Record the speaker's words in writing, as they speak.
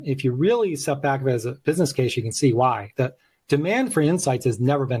If you really step back as a business case, you can see why. The demand for insights has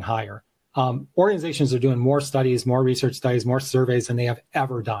never been higher. Organizations are doing more studies, more research studies, more surveys than they have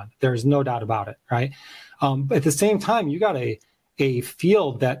ever done. There's no doubt about it, right? But at the same time, you got a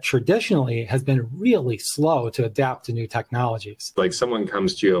field that traditionally has been really slow to adapt to new technologies. Like someone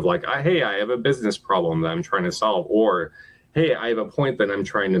comes to you of like, hey, I have a business problem that I'm trying to solve, or hey, I have a point that I'm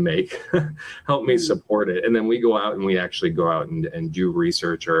trying to make, help me support it. And then we go out and we actually go out and do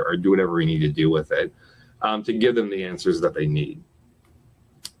research or do whatever we need to do with it to give them the answers that they need.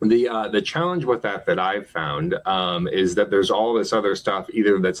 The challenge with that I've found is that there's all this other stuff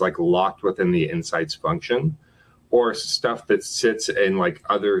either that's like locked within the insights function or stuff that sits in like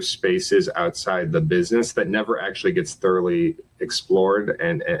other spaces outside the business that never actually gets thoroughly explored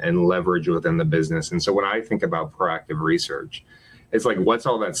and leveraged within the business. And so when I think about proactive research, it's like, what's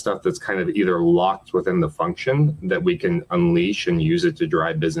all that stuff that's kind of either locked within the function that we can unleash and use it to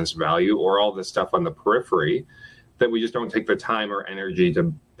drive business value, or all the stuff on the periphery that we just don't take the time or energy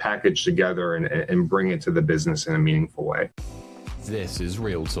to package together and bring it to the business in a meaningful way. This is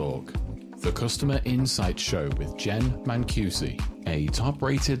Real Talk, the Customer Insights Show with Jen Mancusi, a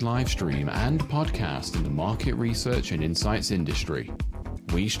top-rated live stream and podcast in the market research and insights industry.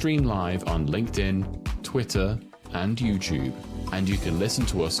 We stream live on LinkedIn, Twitter, and YouTube, and you can listen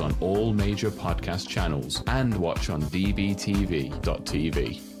to us on all major podcast channels and watch on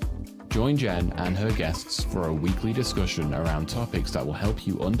dbtv.tv. Join Jen and her guests for a weekly discussion around topics that will help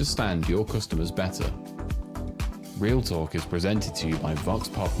you understand your customers better. Real Talk is presented to you by Vox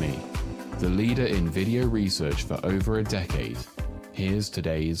Popme, the leader in video research for over a decade. Here's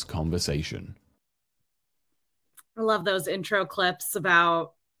today's conversation. I love those intro clips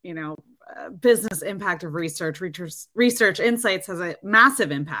about, business impact of research. Research Insights has a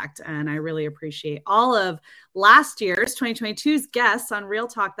massive impact, and I really appreciate all of last year's 2022's guests on Real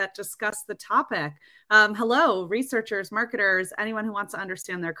Talk that discussed the topic. Hello, researchers, marketers, anyone who wants to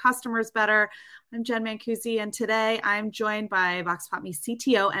understand their customers better. I'm Jen Mancusi, and today I'm joined by Vox Popme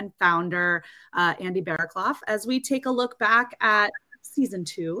CTO and founder Andy Baraklaff as we take a look back at season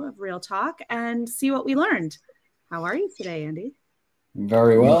 2 of Real Talk and see what we learned. How are you today, Andy?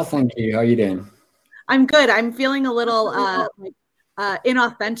 Very well, thank you. How are you doing? I'm good. I'm feeling a little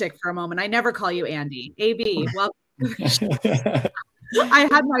inauthentic for a moment. I never call you Andy. AB, well, I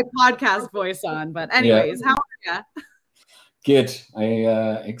had my podcast voice on, but anyways, How are you? Good.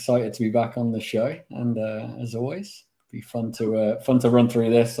 Excited to be back on the show, and as always, be fun to run through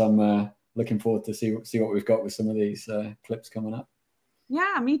this. I'm looking forward to see what we've got with some of these clips coming up.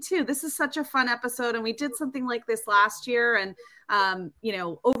 Yeah, me too. This is such a fun episode, and we did something like this last year. And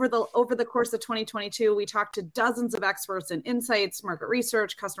over the course of 2022, we talked to dozens of experts in insights, market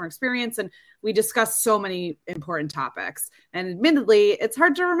research, customer experience, and we discussed so many important topics. And admittedly, it's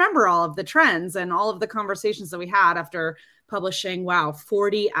hard to remember all of the trends and all of the conversations that we had after publishing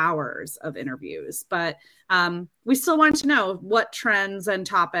 40 hours of interviews. But we still wanted to know what trends and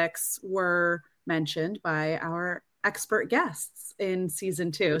topics were mentioned by our expert guests in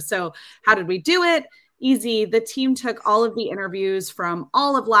season 2. So how did we do it? Easy. The team took all of the interviews from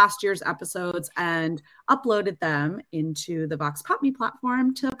all of last year's episodes and uploaded them into the Vox Popme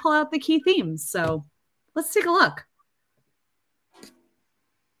platform to pull out the key themes. So let's take a look.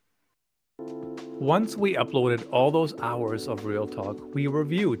 Once we uploaded all those hours of Real Talk, we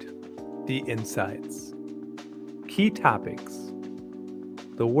reviewed the insights, key topics,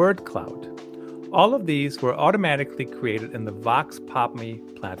 the word cloud. All of these were automatically created in the Vox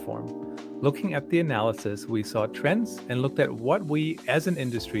Popme platform. Looking at the analysis, we saw trends and looked at what we as an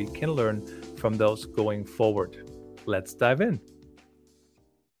industry can learn from those going forward. Let's dive in.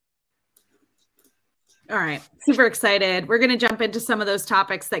 All right. Super excited. We're going to jump into some of those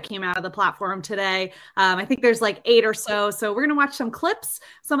topics that came out of the platform today. I think there's like 8 or so. So we're going to watch some clips,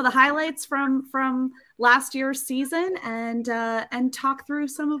 some of the highlights from last year's season, and talk through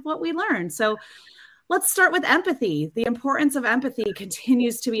some of what we learned. So let's start with empathy. The importance of empathy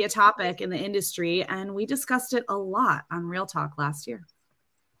continues to be a topic in the industry, and we discussed it a lot on Real Talk last year.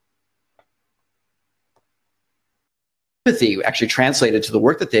 Empathy actually translated to the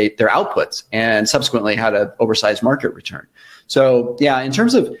work that their outputs and subsequently had an oversized market return. So yeah, in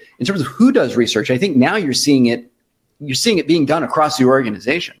terms of who does research, I think now you're seeing it being done across the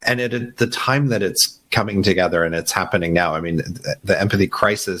organization. And at the time that it's coming together and it's happening now, I mean, the empathy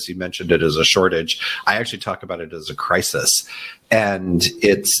crisis, you mentioned it as a shortage. I actually talk about it as a crisis. And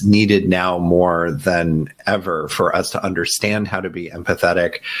it's needed now more than ever for us to understand how to be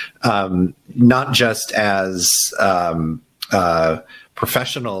empathetic, not just as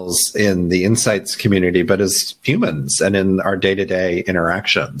professionals in the insights community, but as humans and in our day-to-day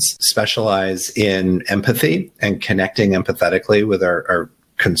interactions. Specialize in empathy and connecting empathetically with our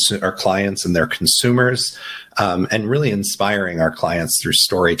clients and their consumers, and really inspiring our clients through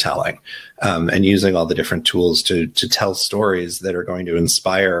storytelling, and using all the different tools to tell stories that are going to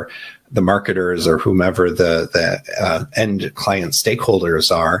inspire the marketers or whomever the end client stakeholders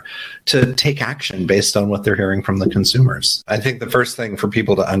are to take action based on what they're hearing from the consumers. I think the first thing for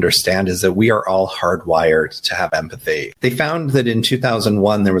people to understand is that we are all hardwired to have empathy. They found that in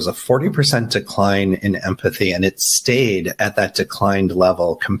 2001, there was a 40% decline in empathy, and it stayed at that declined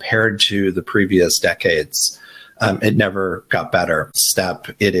level compared to the previous decades. It never got better.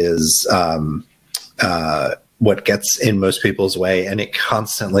 It is what gets in most people's way, and it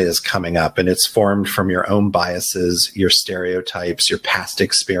constantly is coming up, and it's formed from your own biases, your stereotypes, your past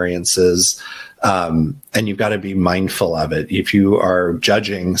experiences, and you've got to be mindful of it. If you are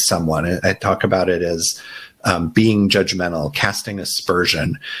judging someone, I talk about it as being judgmental, casting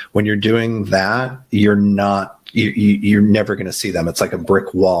aspersion. When you're doing that, you're never going to see them. It's like a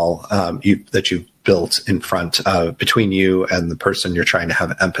brick wall that you've built in front of between you and the person you're trying to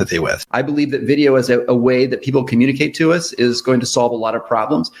have empathy with. I believe that video as a way that people communicate to us is going to solve a lot of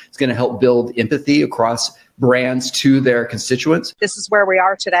problems. It's going to help build empathy across brands to their constituents. This is where we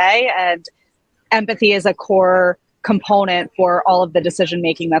are today, and empathy is a core component for all of the decision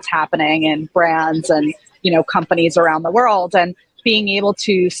making that's happening in brands and, companies around the world. And being able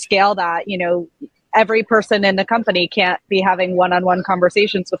to scale that, every person in the company can't be having one-on-one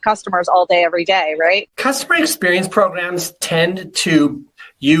conversations with customers all day, every day, right? Customer experience programs tend to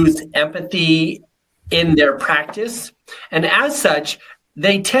use empathy in their practice. And as such,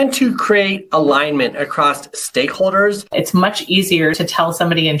 they tend to create alignment across stakeholders. It's much easier to tell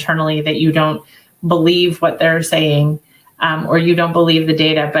somebody internally that you don't believe what they're saying, or you don't believe the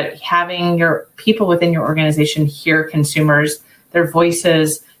data, but having your people within your organization hear consumers, their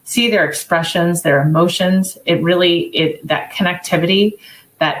voices, see their expressions, their emotions. That connectivity,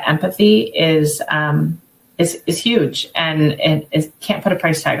 that empathy is huge, and it can't put a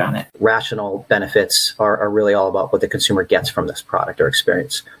price tag on it. Rational benefits are really all about what the consumer gets from this product or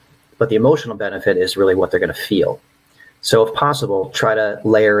experience. But the emotional benefit is really what they're going to feel. So if possible, try to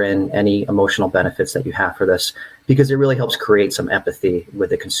layer in any emotional benefits that you have for this, because it really helps create some empathy with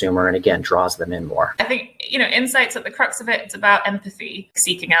the consumer and, again, draws them in more. I think, insights at the crux of it, it's about empathy,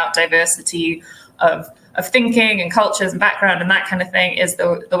 seeking out diversity of thinking and cultures and background and that kind of thing is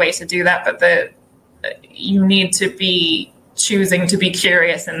the way to do that. But you need to be choosing to be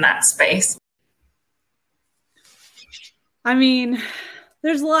curious in that space. I mean,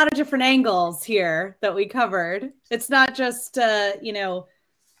 there's a lot of different angles here that we covered. It's not just,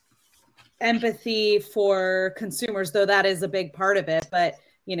 empathy for consumers, though that is a big part of it. But,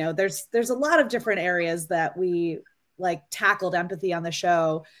 there's a lot of different areas that we tackled empathy on the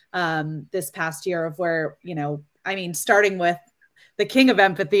show this past year of where, starting with the king of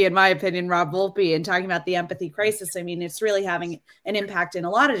empathy, in my opinion, Rob Volpe, and talking about the empathy crisis. I mean, it's really having an impact in a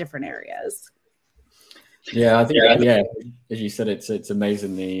lot of different areas. Yeah, I think as you said, it's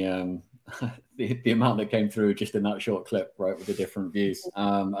amazing the amount that came through just in that short clip, right, with the different views,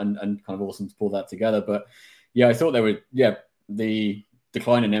 and kind of awesome to pull that together. But yeah, I thought the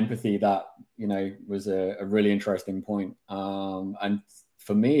decline in empathy that was a really interesting point. And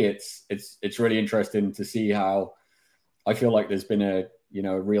for me, it's really interesting to see how I feel like there's been a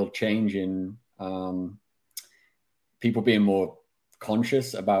real change in people being more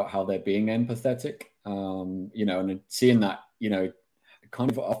conscious about how they're being empathetic. And seeing that, kind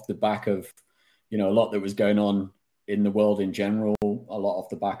of off the back of, a lot that was going on in the world in general, a lot off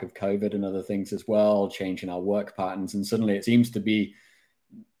the back of COVID and other things as well, changing our work patterns. And suddenly it seems to be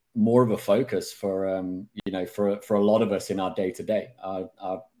more of a focus for a lot of us in our day to day,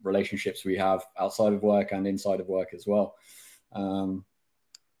 our relationships we have outside of work and inside of work as well. And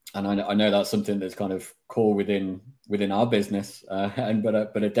I know that's something that's kind of core within our business,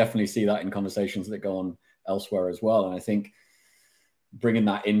 but I definitely see that in conversations that go on elsewhere as well. And I think bringing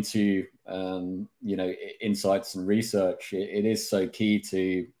that into insights and research, it is so key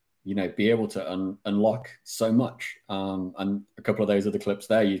to be able to unlock so much. And a couple of those other clips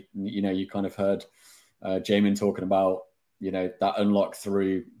there, you kind of heard Jamin talking about that unlock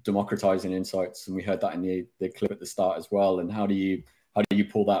through democratizing insights, and we heard that in the clip at the start as well. And how do you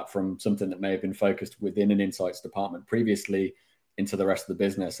pull that from something that may have been focused within an insights department previously into the rest of the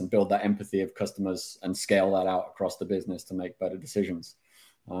business and build that empathy of customers and scale that out across the business to make better decisions,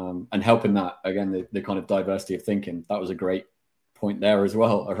 and helping that, again, the kind of diversity of thinking. That was a great point there as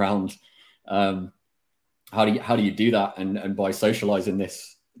well around how do you do that? And by socializing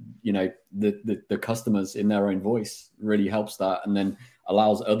this, you know, the customers in their own voice really helps that, and then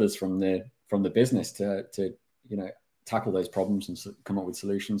allows others from the business to you know, tackle those problems and come up with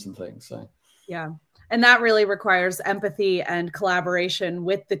solutions and things. So yeah, and that really requires empathy and collaboration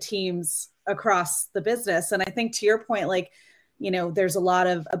with the teams across the business. And I think to your point, like, you know, there's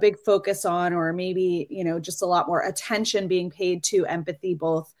a big focus on, or maybe, you know, just a lot more attention being paid to empathy,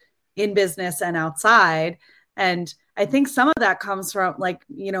 both in business and outside. And I think some of that comes from, like,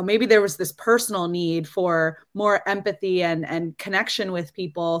 you know, maybe there was this personal need for more empathy and connection with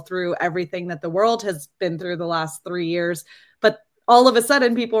people through everything that the world has been through the last 3 years. But all of a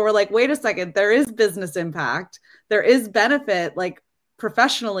sudden people were like, wait a second, there is business impact. There is benefit, like,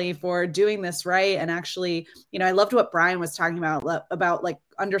 professionally, for doing this right. And actually, you know, I loved what Brian was talking about like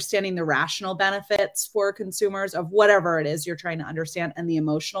understanding the rational benefits for consumers of whatever it is you're trying to understand, and the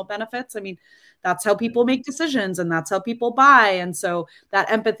emotional benefits. I mean, that's how people make decisions, and that's how people buy. And so that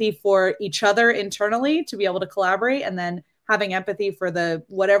empathy for each other internally to be able to collaborate, and then having empathy for the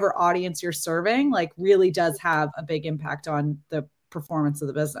whatever audience you're serving, like, really does have a big impact on the performance of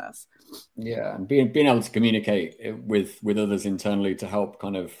the business. Yeah, and being able to communicate with others internally to help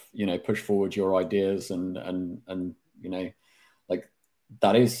kind of, you know, push forward your ideas and you know, like,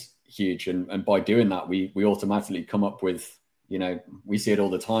 that is huge. And by doing that, we automatically come up with, you know, we see it all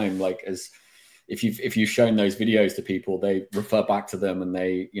the time, like, as if you've shown those videos to people, they refer back to them, and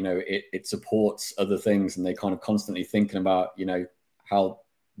they, you know, it supports other things, and they kind of constantly thinking about, you know, how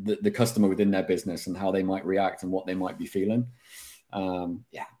the customer within their business and how they might react and what they might be feeling. Some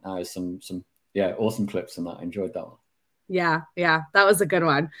awesome clips in that. I enjoyed that one. Yeah, that was a good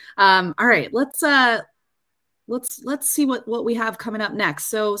one. All right, let's see what we have coming up next.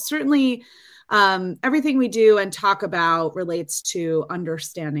 So certainly everything we do and talk about relates to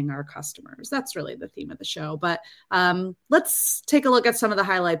understanding our customers. That's really the theme of the show. But let's take a look at some of the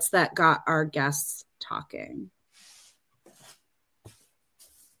highlights that got our guests talking.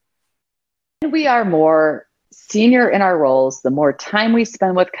 We are more senior in our roles, the more time we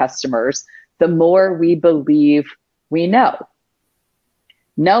spend with customers, the more we believe we know.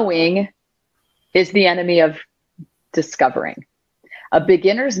 Knowing is the enemy of discovering. A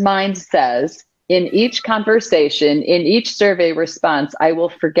beginner's mind says, in each conversation, in each survey response, I will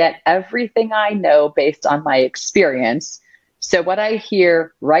forget everything I know based on my experience. So what I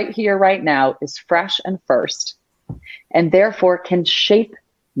hear right now is fresh and first, and therefore can shape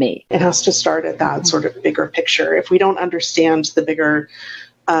me. It has to start at that sort of bigger picture. If we don't understand the bigger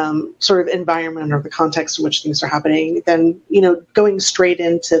sort of environment or the context in which things are happening, then, you know, going straight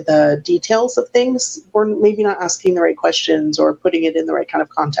into the details of things, we're maybe not asking the right questions or putting it in the right kind of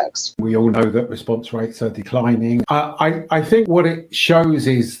context. We all know that response rates are declining. I think what it shows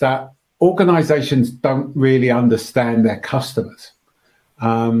is that organizations don't really understand their customers.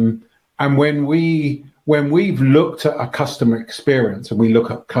 And when we've looked at a customer experience, and we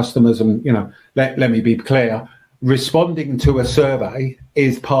look at customers, and, you know, let me be clear, responding to a survey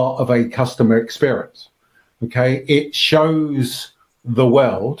is part of a customer experience. Okay, it shows the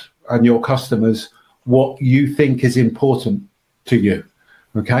world and your customers what you think is important to you.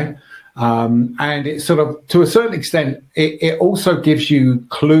 Okay, and it sort of, to a certain extent, it also gives you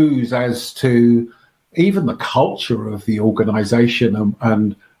clues as to even the culture of the organization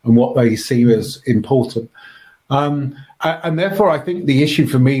and what they see as important. And therefore, I think the issue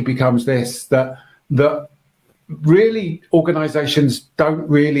for me becomes this, that really organizations don't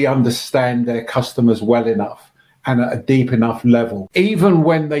really understand their customers well enough and at a deep enough level. Even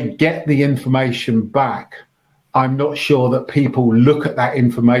when they get the information back, I'm not sure that people look at that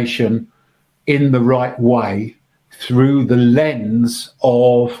information in the right way through the lens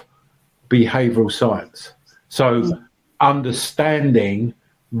of behavioral science. So understanding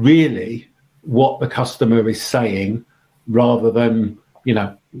really what the customer is saying, rather than, you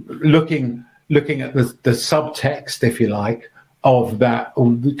know, looking at the subtext, if you like, of that,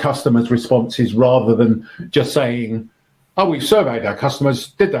 or the customer's responses, rather than just saying, oh, we've surveyed our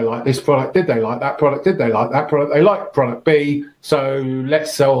customers, did they like this product, did they like that product, did they like that product, they like product B, so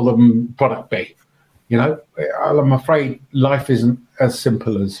let's sell them product B. You know, I'm afraid life isn't as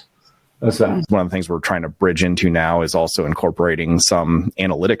simple as that. One of the things we're trying to bridge into now is also incorporating some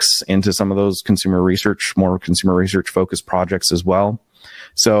analytics into some of those more consumer research focused projects as well.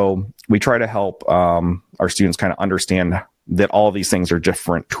 So we try to help our students kind of understand that all of these things are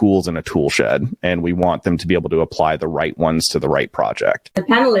different tools in a tool shed, and we want them to be able to apply the right ones to the right project. The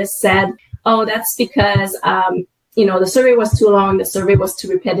panelists said, oh, that's because, the survey was too long, the survey was too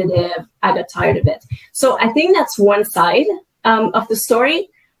repetitive, I got tired of it. So I think that's one side of the story,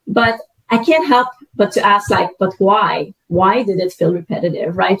 but I can't help but to ask like, but why? Why did it feel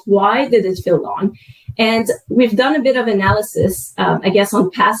repetitive, right? Why did it feel long? And we've done a bit of analysis, I guess,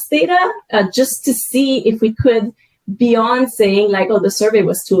 on past data, just to see if we could, beyond saying like, oh, the survey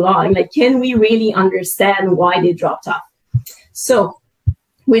was too long, like, can we really understand why they dropped off? So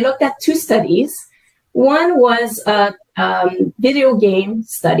we looked at 2 studies. One was a video game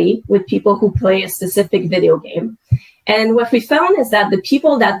study with people who play a specific video game. And what we found is that the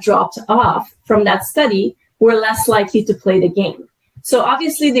people that dropped off from that study were less likely to play the game. So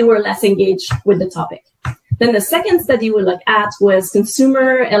obviously they were less engaged with the topic. Then the second study we looked at was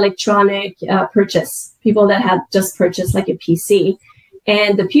consumer electronic purchase, people that had just purchased like a PC.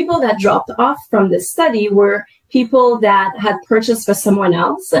 And the people that dropped off from this study were people that had purchased for someone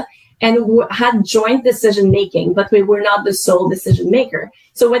else and had joint decision making, but we were not the sole decision maker.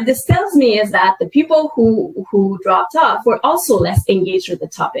 So what this tells me is that the people who dropped off were also less engaged with the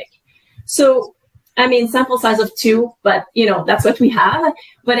topic. So, I mean, sample size of 2, but that's what we have.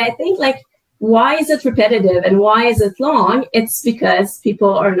 But I think like, why is it repetitive and why is it long? It's because people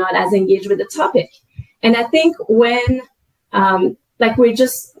are not as engaged with the topic. And I think when,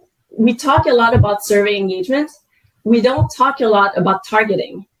 we talk a lot about survey engagement, we don't talk a lot about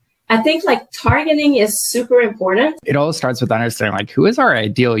targeting. I think like targeting is super important. It all starts with understanding like who is our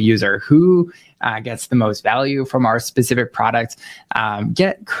ideal user, who gets the most value from our specific product.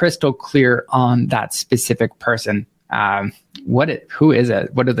 Get crystal clear on that specific person. Who is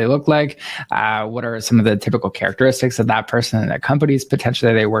it? What do they look like? What are some of the typical characteristics of that person and the companies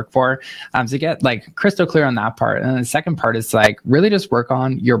potentially they work for? So get like crystal clear on that part. And the second part is like really just work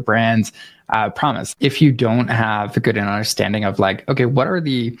on your brand's promise. If you don't have a good understanding of like, okay, what are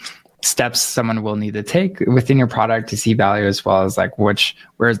the steps someone will need to take within your product to see value, as well as like where's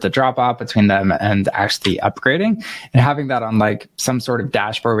the drop off between them and actually upgrading, and having that on like some sort of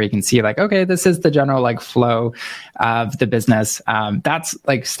dashboard where you can see like, okay, this is the general like flow of the business. That's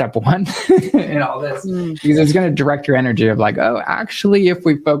like step 1 in all this, because it's going to direct your energy of like, oh, actually, if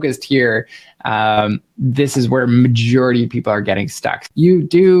we focused here, this is where majority of people are getting stuck. You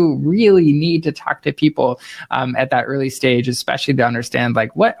do really need to talk to people at that early stage, especially to understand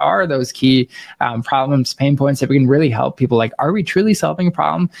like what are those key problems, pain points that we can really help people. Like, are we truly solving a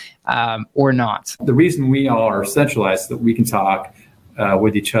problem or not? The reason we all are centralized is that we can talk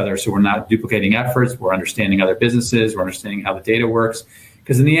with each other, so we're not duplicating efforts. We're understanding other businesses. We're understanding how the data works,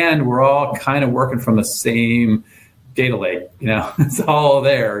 because in the end, we're all kind of working from the same data lake, it's all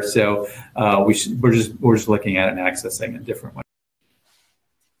there. So we're just looking at it and accessing it a different way.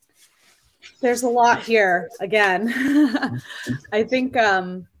 There's a lot here again. I think,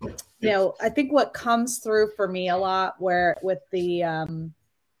 I think what comes through for me a lot where with the,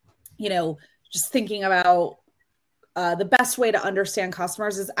 just thinking about the best way to understand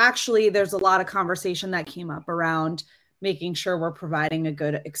customers is actually there's a lot of conversation that came up around making sure we're providing a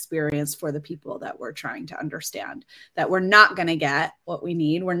good experience for the people that we're trying to understand, that we're not going to get what we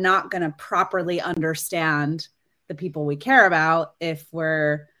need. We're not going to properly understand the people we care about if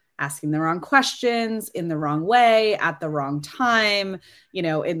we're asking the wrong questions in the wrong way at the wrong time,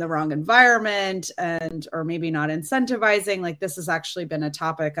 in the wrong environment, or maybe not incentivizing. Like, this has actually been a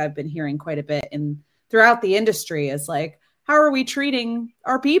topic I've been hearing quite a bit throughout the industry, is like, how are we treating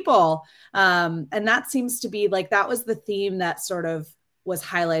our people? And that seems to be like, that was the theme that sort of was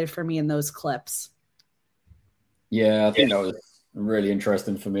highlighted for me in those clips. Yeah, I think that was really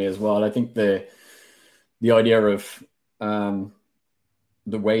interesting for me as well. I think the idea of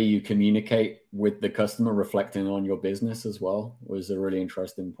the way you communicate with the customer reflecting on your business as well was a really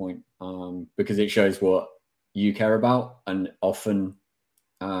interesting point, because it shows what you care about. And often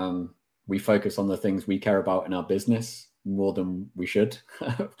we focus on the things we care about in our business more than we should,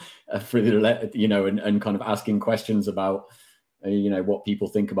 and kind of asking questions about, what people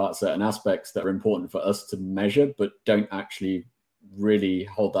think about certain aspects that are important for us to measure, but don't actually really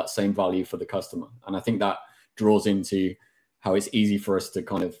hold that same value for the customer. And I think that draws into how it's easy for us to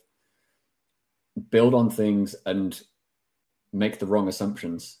kind of build on things and make the wrong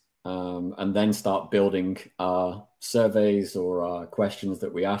assumptions, and then start building our surveys or our questions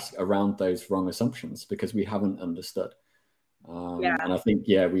that we ask around those wrong assumptions because we haven't understood. And I think,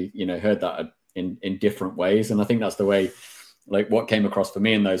 we, heard that in different ways. And I think that's the way, like, what came across for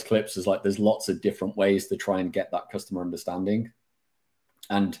me in those clips is like, there's lots of different ways to try and get that customer understanding,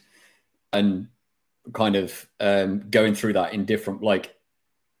 and kind of going through that in different, like,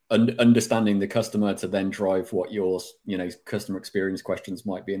 understanding the customer to then drive what your, customer experience questions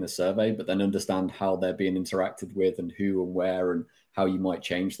might be in the survey, but then understand how they're being interacted with and who and where and how you might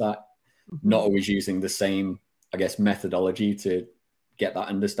change that. Not always using the same, I guess, methodology to get that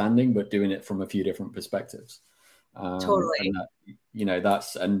understanding, but doing it from a few different perspectives. Totally. And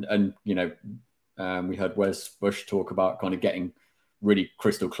that, we heard Wes Bush talk about kind of getting really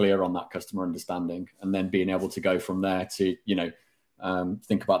crystal clear on that customer understanding, and then being able to go from there to,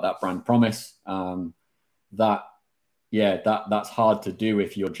 think about that brand promise. That's hard to do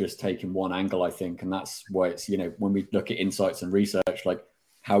if you're just taking one angle, I think. And that's why it's, when we look at insights and research, like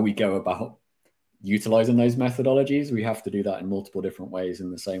how we go about utilizing those methodologies, we have to do that in multiple different ways, in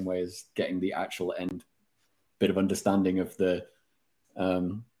the same way as getting the actual end bit of understanding of the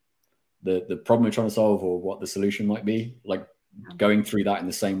problem we're trying to solve, or what the solution might be, like going through that in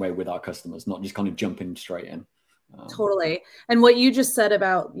the same way with our customers, not just kind of jumping straight in. Totally. And what you just said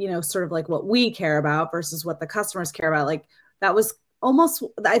about, sort of like what we care about versus what the customers care about, like that was almost,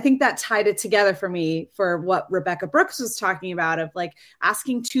 I think that tied it together for me for what Rebecca Brooks was talking about, of like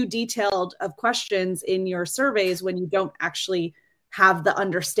asking too detailed of questions in your surveys when you don't actually have the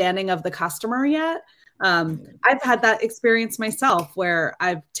understanding of the customer yet. I've had that experience myself where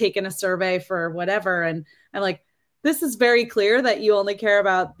I've taken a survey for whatever, and I'm like, this is very clear that you only care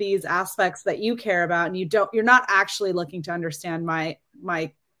about these aspects that you care about, and you're not actually looking to understand my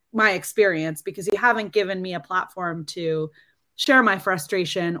experience, because you haven't given me a platform to share my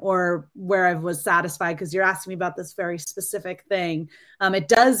frustration or where I was satisfied, because you're asking me about this very specific thing. It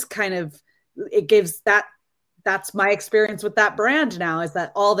does it gives that's my experience with that brand now, is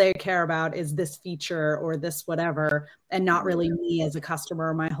that all they care about is this feature or this whatever, and not really me as a customer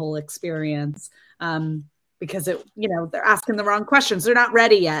or my whole experience. Because they're asking the wrong questions. They're not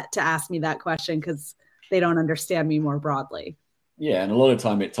ready yet to ask me that question because they don't understand me more broadly. Yeah. And a lot of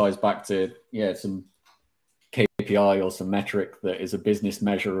time it ties back to, some KPI or some metric that is a business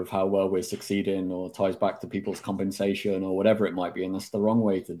measure of how well we're succeeding, or ties back to people's compensation or whatever it might be. And that's the wrong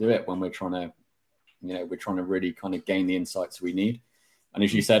way to do it when we're trying to really kind of gain the insights we need. And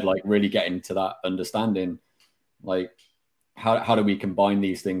as you said, like really getting to that understanding, like how do we combine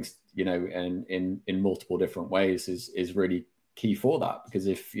these things, in multiple different ways is really key for that. Because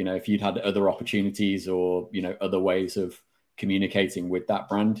if you'd had other opportunities or, other ways of communicating with that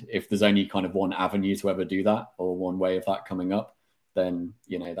brand, if there's only kind of one avenue to ever do that, or one way of that coming up, then,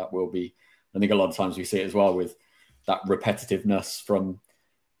 that will be, I think a lot of times we see it as well with that repetitiveness from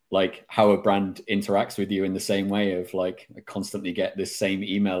like how a brand interacts with you, in the same way of like, I constantly get this same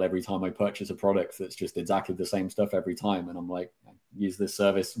email every time I purchase a product that's just exactly the same stuff every time. And I'm like, I use this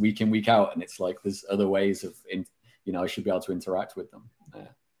service week in, week out. And it's like, there's other ways of, I should be able to interact with them.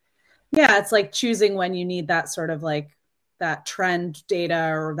 Yeah. It's like choosing when you need that sort of like that trend data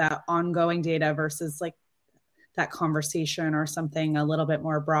or that ongoing data versus like that conversation or something a little bit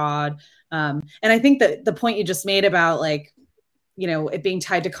more broad. And I think that the point you just made about like, it being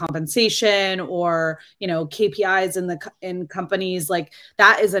tied to compensation or, KPIs in companies, like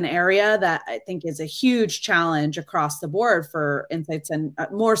that is an area that I think is a huge challenge across the board for insights, and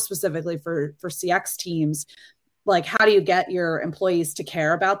more specifically for CX teams. Like, how do you get your employees to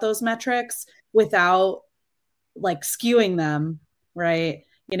care about those metrics without like skewing them, right?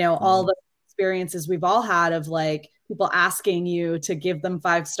 All the experiences we've all had of like people asking you to give them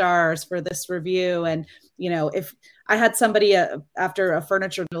 5 stars for this review. And, if I had somebody after a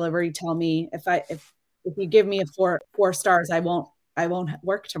furniture delivery tell me, if you give me a 4 stars, I won't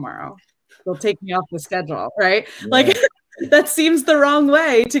work tomorrow. They'll take me off the schedule. Right. Yeah. Like that seems the wrong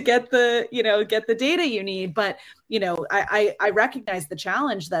way to get the data you need. But, I recognize the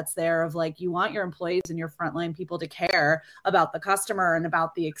challenge that's there of like, you want your employees and your frontline people to care about the customer and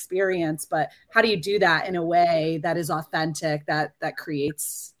about the experience, but how do you do that in a way that is authentic, that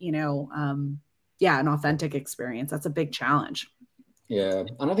creates, an authentic experience? That's a big challenge. Yeah.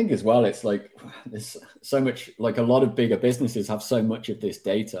 And I think as well, it's like, there's so much, like a lot of bigger businesses have so much of this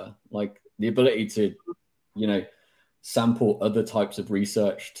data, like the ability to, sample other types of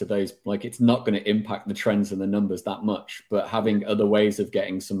research to those, like it's not going to impact the trends and the numbers that much, but having other ways of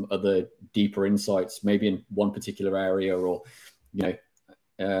getting some other deeper insights, maybe in one particular area, or,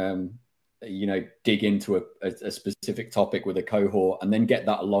 dig into a specific topic with a cohort and then get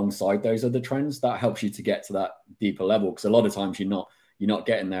that alongside those other trends, that helps you to get to that deeper level. Because a lot of times you're not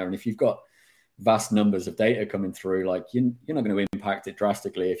getting there. And if you've got vast numbers of data coming through, like you're not going to impact it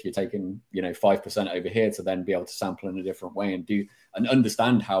drastically if you're taking 5% over here to then be able to sample in a different way and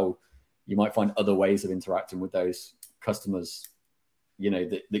understand how you might find other ways of interacting with those customers,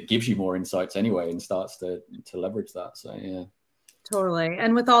 that gives you more insights anyway, and starts to leverage that. So yeah, totally.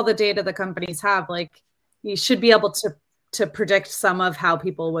 And with all the data the companies have, like you should be able to predict some of how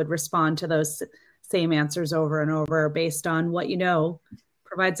people would respond to those same answers over and over based on what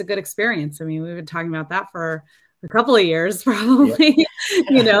provides a good experience. I mean, we've been talking about that for a couple of years, probably.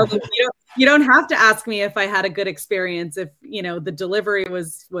 Yeah. You don't have to ask me if I had a good experience if, the delivery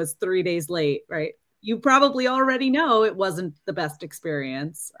was 3 days late, right? You probably already know it wasn't the best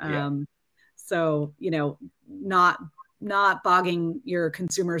experience. So, not bogging your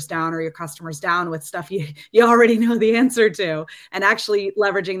consumers down or your customers down with stuff you already know the answer to, and actually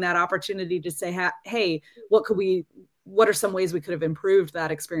leveraging that opportunity to say, hey, what are some ways we could have improved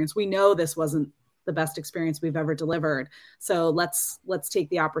that experience? We know this wasn't the best experience we've ever delivered. So let's take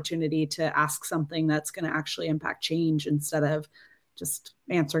the opportunity to ask something that's going to actually impact change instead of just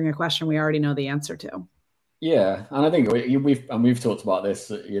answering a question we already know the answer to. Yeah. And I think we've talked about this,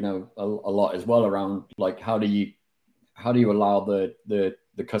 a lot as well around like, how do you allow the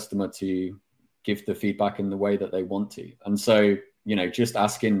customer to give the feedback in the way that they want to? And so, just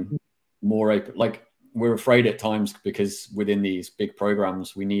asking more open, like we're afraid at times because within these big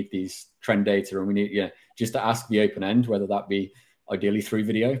programs, we need these trend data and we need, just to ask the open end, whether that be ideally through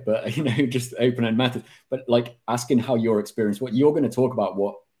video, but, just open end method, but like asking how your experience, what you're going to talk about,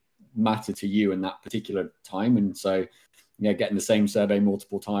 what mattered to you in that particular time. And so, getting the same survey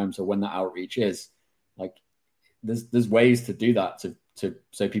multiple times or when that outreach is like, there's ways to do that to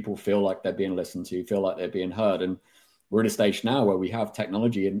so people feel like they're being listened to, feel like they're being heard. And we're at a stage now where we have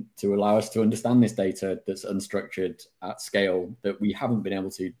technology to allow us to understand this data that's unstructured at scale that we haven't been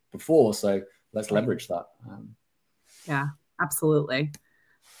able to before. So let's leverage that. Yeah, absolutely.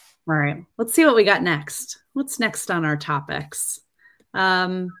 All right, let's see what we got next. What's next on our topics?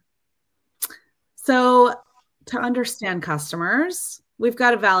 So to understand customers, we've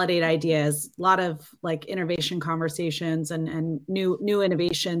got to validate ideas, a lot of like innovation conversations and new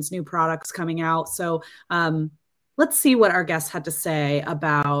innovations, new products coming out. So let's see what our guests had to say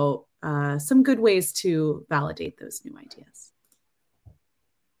about some good ways to validate those new ideas.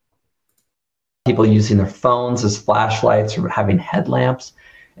 People using their phones as flashlights or having headlamps.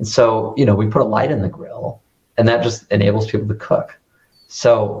 And so, we put a light in the grill and that just enables people to cook.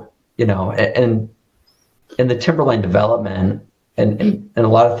 So, and in the Timberline development and a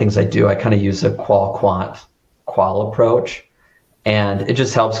lot of things I do, I kind of use a qual approach. And it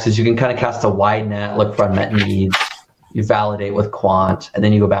just helps because you can kind of cast a wide net, look for unmet needs, you validate with quant, and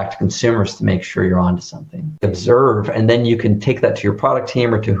then you go back to consumers to make sure you're onto something. Observe, and then you can take that to your product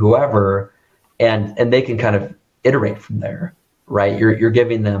team or to whoever, and they can kind of iterate from there, right? You're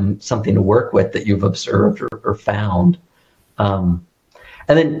giving them something to work with that you've observed or found.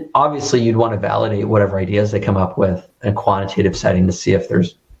 And then obviously you'd want to validate whatever ideas they come up with in a quantitative setting to see if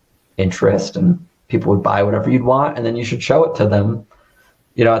there's interest and people would buy whatever you'd want. And then you should show it to them,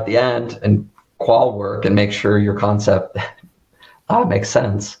 at the end and qual work and make sure your concept makes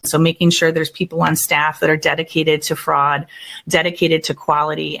sense. So making sure there's people on staff that are dedicated to fraud, dedicated to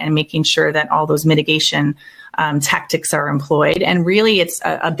quality, and making sure that all those mitigation tactics are employed. And really it's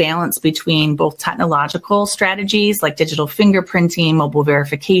a balance between both technological strategies like digital fingerprinting, mobile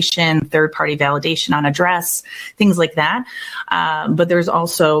verification, third-party validation on address, things like that. But there's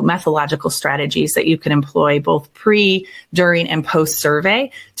also methodological strategies that you can employ both pre, during, and post-survey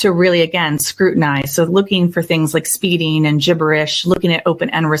to really, again, scrutinize. So looking for things like speeding and gibberish, looking at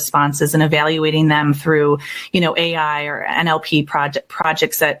open-end responses and evaluating them through, AI or NLP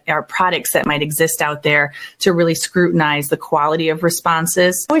projects that are products that might exist out there to really scrutinize the quality of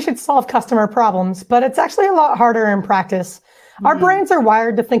responses. We should solve customer problems, but it's actually a lot harder in practice. Our brains are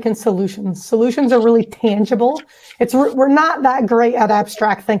wired to think in solutions. Solutions are really tangible. We're not that great at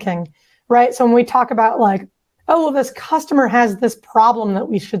abstract thinking, right? So when we talk about like, oh, well, this customer has this problem that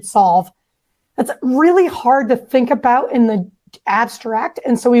we should solve, that's really hard to think about in the abstract.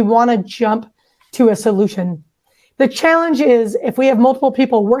 And so we want to jump to a solution. The challenge is if we have multiple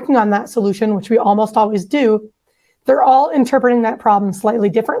people working on that solution, which we almost always do, they're all interpreting that problem slightly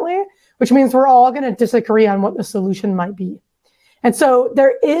differently, which means we're all going to disagree on what the solution might be. And so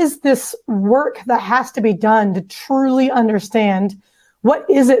there is this work that has to be done to truly understand what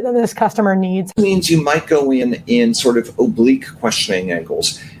is it that this customer needs. It means you might go in sort of oblique questioning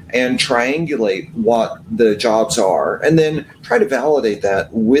angles and triangulate what the jobs are and then try to validate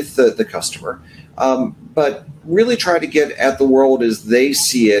that with the customer. But really try to get at the world as they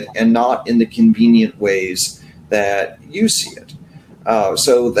see it and not in the convenient ways that you see it.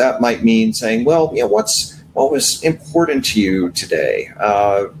 So that might mean saying, well, what was important to you today?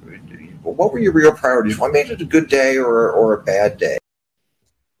 What were your real priorities? What made it a good day or a bad day?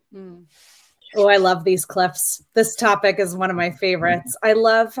 Oh, I love these clips. This topic is one of my favorites. I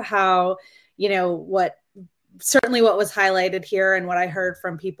love how, what was highlighted here and what I heard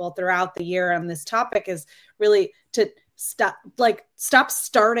from people throughout the year on this topic is really to stop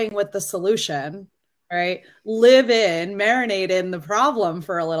starting with the solution, right? Live in, marinate in the problem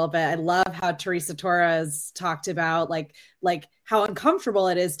for a little bit. I love how Teresa Torres talked about like how uncomfortable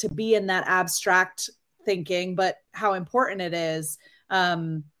it is to be in that abstract thinking, but how important it is,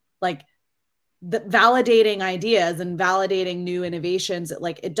 like the validating ideas and validating new innovations.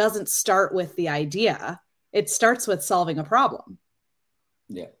 Like it doesn't start with the idea; it starts with solving a problem.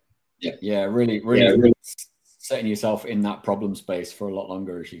 Really setting yourself in that problem space for a lot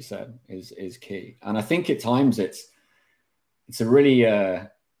longer, as you said, is key. And I think at times it's a really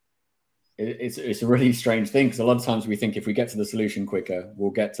it's a really strange thing, because a lot of times we think if we get to the solution quicker,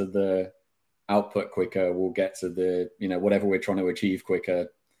 we'll get to the output quicker, we'll get to the, you know, whatever we're trying to achieve quicker,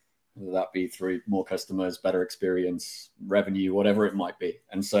 whether that be through more customers, better experience, revenue, whatever it might be.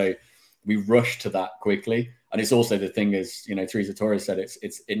 And so we rush to that quickly. And it's also the thing is, you know, Teresa Torres said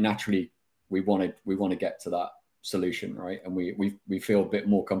it naturally we want to get to that solution, right? And we feel a bit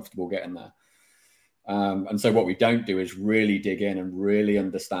more comfortable getting there. And so what we don't do is really dig in and really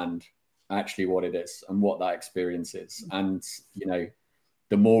understand actually what it is and what that experience is. And, you know,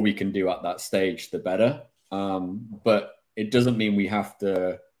 the more we can do at that stage, the better. But it doesn't mean we have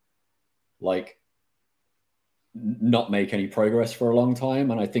to like not make any progress for a long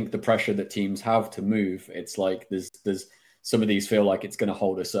time. And I think the pressure that teams have to move, it's like there's some of these feel like it's going to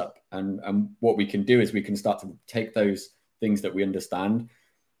hold us up. And what we can do is we can start to take those things that we understand,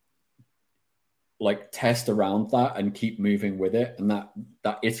 like test around that and keep moving with it. And that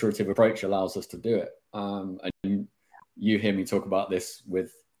iterative approach allows us to do it. And you hear me talk about this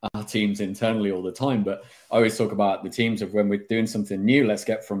with our teams internally all the time, but I always talk about the teams of when we're doing something new, let's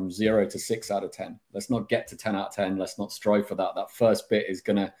get from 0 to 6 out of 10. Let's not get to 10 out of 10. Let's not strive for that. That first bit is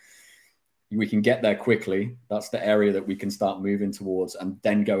we can get there quickly. That's the area that we can start moving towards, and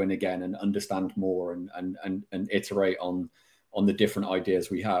then go in again and understand more and iterate on the different ideas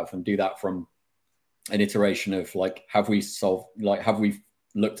we have, and do that from an iteration of like, have we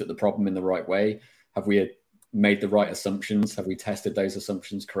looked at the problem in the right way? Have we made the right assumptions? Have we tested those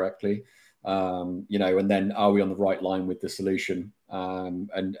assumptions correctly? You know, and then are we on the right line with the solution?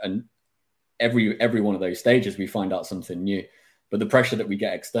 And every one of those stages, we find out something new. But the pressure that we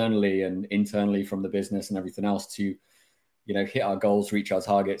get externally and internally from the business and everything else to, you know, hit our goals, reach our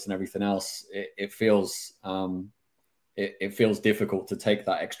targets and everything else, it feels difficult to take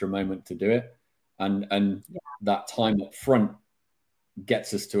that extra moment to do it. And that time up front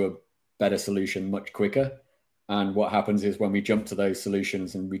gets us to a better solution much quicker. And what happens is when we jump to those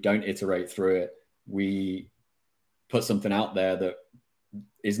solutions and we don't iterate through it, we put something out there that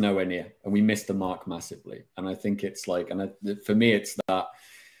is nowhere near, and we miss the mark massively. And I think it's like, for me, it's that,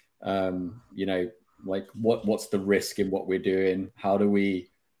 you know, like what's the risk in what we're doing? How do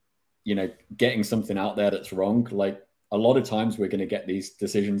we, you know, getting something out there that's wrong? Like a lot of times we're going to get these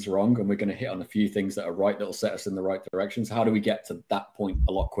decisions wrong, and we're going to hit on a few things that are right, that'll set us in the right directions. How do we get to that point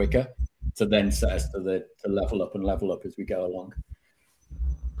a lot quicker to then set us to level up as we go along?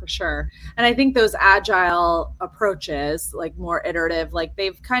 For sure. And I think those agile approaches, like more iterative, like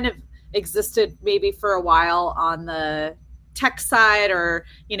they've kind of existed maybe for a while on the tech side, or,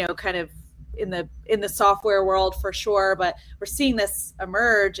 you know, kind of in the software world for sure. But we're seeing this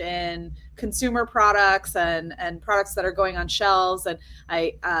emerge in consumer products and products that are going on shelves. And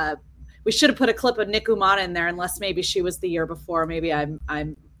we should have put a clip of Nick Umana in there, unless maybe she was the year before. Maybe I'm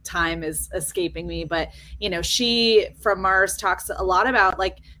time is escaping me, but you know, she from Mars talks a lot about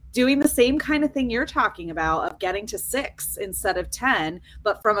like doing the same kind of thing you're talking about, of getting to 6 instead of 10,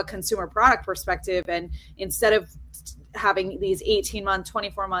 but from a consumer product perspective. And instead of having these 18-month,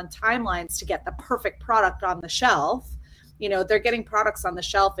 24-month timelines to get the perfect product on the shelf, you know, they're getting products on the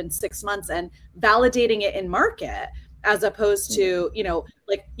shelf in 6 months and validating it in market, as opposed to, you know,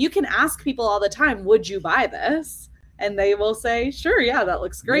 like you can ask people all the time, would you buy this? And they will say, sure, yeah, that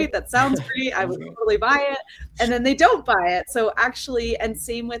looks great. That sounds great. I would totally buy it. And then they don't buy it. So actually, and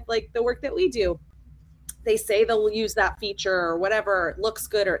same with like the work that we do, they say they'll use that feature or whatever, it looks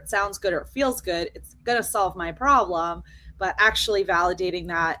good or it sounds good or it feels good, it's going to solve my problem. But actually validating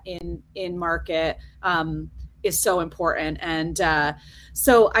that in market is so important. And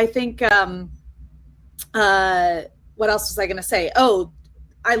so I think, what else was I going to say? Oh,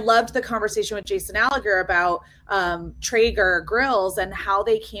 I loved the conversation with Jason Alliger about Traeger grills and how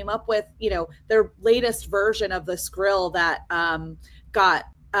they came up with, you know, their latest version of this grill that got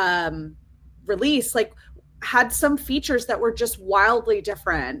released, like had some features that were just wildly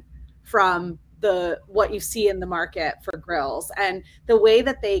different from what you see in the market for grills, and the way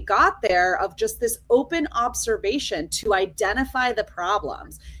that they got there of just this open observation to identify the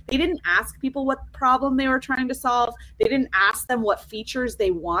problems. They didn't ask people what problem they were trying to solve. They didn't ask them what features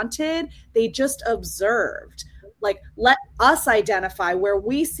they wanted. They just observed, like, let us identify where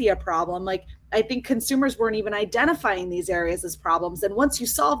we see a problem. Like, I think consumers weren't even identifying these areas as problems. And once you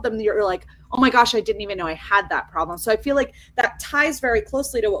solve them, you're like, oh my gosh, I didn't even know I had that problem. So I feel like that ties very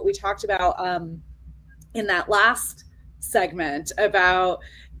closely to what we talked about in that last segment about,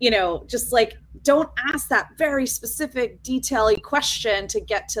 just like, don't ask that very specific, detailed question to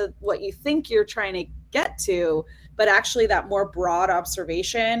get to what you think you're trying to get to, but actually that more broad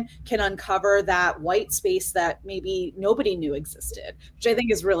observation can uncover that white space that maybe nobody knew existed, which I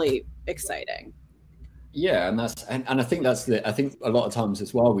think is really exciting. Yeah, and I think I think a lot of times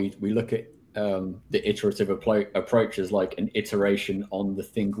as well, we look at the iterative approach as like an iteration on the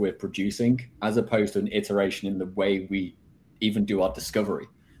thing we're producing, as opposed to an iteration in the way we even do our discovery.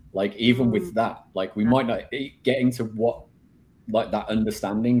 Like, even with that, like, we might not get into what, like, that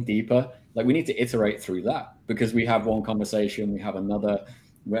understanding deeper. Like, we need to iterate through that, because we have one conversation, we have another,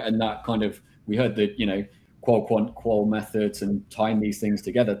 and that kind of, we heard the, qual, quant, qual methods, and tying these things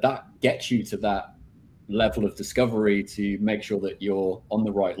together, that gets you to that level of discovery to make sure that you're on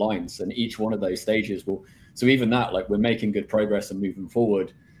the right lines. And each one of those stages will, so even that, like, we're making good progress and moving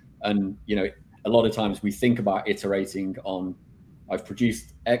forward. And, a lot of times we think about iterating on, I've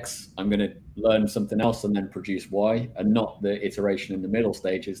produced X, I'm going to learn something else and then produce Y, and not the iteration in the middle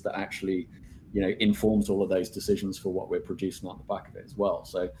stages that actually, informs all of those decisions for what we're producing on the back of it as well.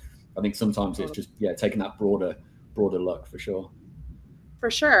 So I think sometimes it's just, taking that broader look, for sure.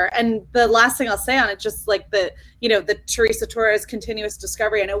 For sure. And the last thing I'll say on it, just like the Teresa Torres continuous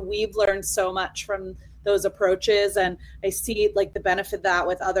discovery, I know we've learned so much from those approaches, and I see like the benefit of that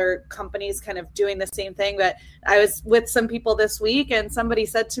with other companies kind of doing the same thing. But I was with some people this week, and somebody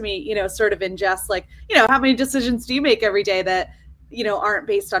said to me, sort of in jest, like, how many decisions do you make every day that, aren't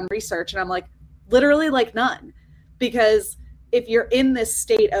based on research? And I'm like, literally, like, none. Because if you're in this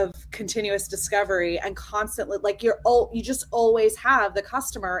state of continuous discovery and constantly, like, you just always have the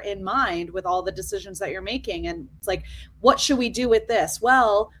customer in mind with all the decisions that you're making. And it's like, what should we do with this?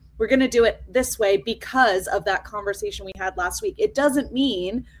 Well, we're going to do it this way because of that conversation we had last week. It doesn't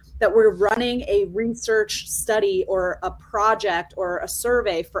mean that we're running a research study or a project or a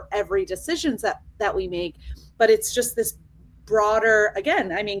survey for every decisions that we make, but it's just this broader, again,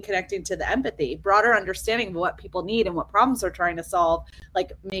 connecting to the empathy, broader understanding of what people need and what problems they're trying to solve,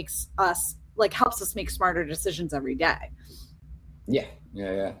 like, helps us make smarter decisions every day. Yeah.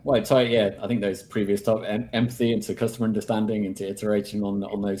 Well, I think those previous empathy into customer understanding, into iteration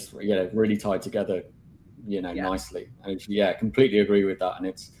on those, really tied together, nicely. And completely agree with that.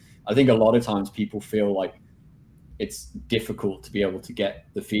 And I think a lot of times people feel like it's difficult to be able to get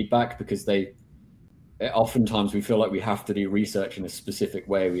the feedback, because oftentimes we feel like we have to do research in a specific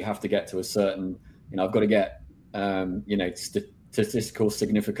way. We have to get to a certain, I've got to get, statistical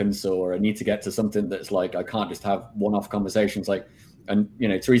significance, or I need to get to something that's like, I can't just have one-off conversations. Like, and,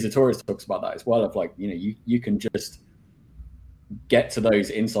 Teresa Torres talks about that as well, of like, you can just get to those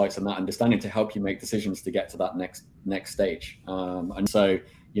insights and that understanding to help you make decisions to get to that next stage. And so,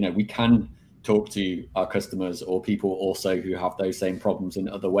 we can talk to our customers or people also who have those same problems in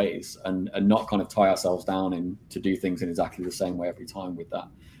other ways, and not kind of tie ourselves down and to do things in exactly the same way every time with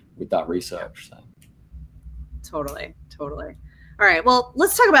that research. So. Totally. All right. Well,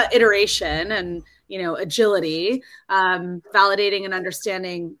 let's talk about iteration and, agility, validating and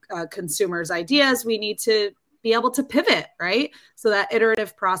understanding consumers' ideas. We need to be able to pivot, right? So that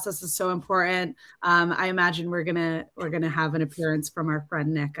iterative process is so important. I imagine we're gonna have an appearance from our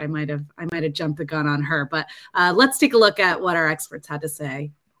friend Nick. I might have jumped the gun on her, but let's take a look at what our experts had to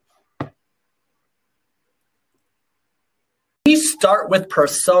say. We start with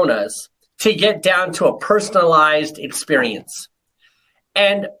personas to get down to a personalized experience.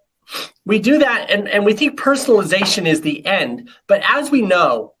 And we do that, and we think personalization is the end. But as we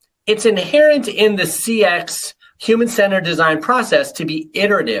know, it's inherent in the CX, human-centered design process, to be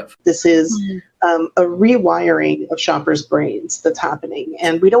iterative. This is a rewiring of shoppers' brains that's happening.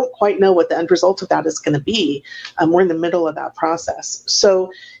 And we don't quite know what the end result of that is going to be. We're in the middle of that process. So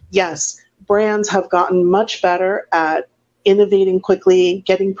yes, brands have gotten much better at innovating quickly,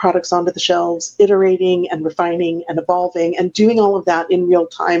 getting products onto the shelves, iterating and refining and evolving, and doing all of that in real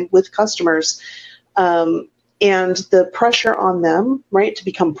time with customers. And the pressure on them, right, to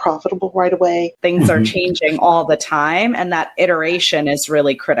become profitable right away. Things are changing all the time, and that iteration is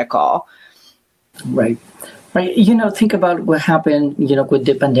really critical. Right. Right. Think about what happened, with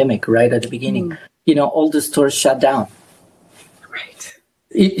the pandemic, right at the beginning. All the stores shut down. Right.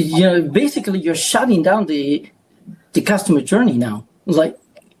 Basically, you're shutting down the customer journey now. Like,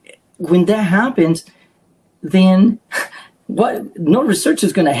 when that happens, then no research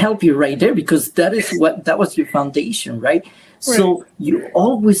is going to help you right there, because that was your foundation, right? So you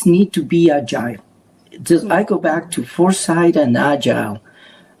always need to be agile. I go back to foresight and agile,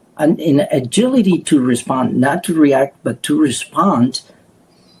 and in agility to respond, not to react, but to respond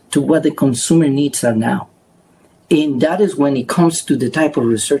to what the consumer needs are now. And that is when it comes to the type of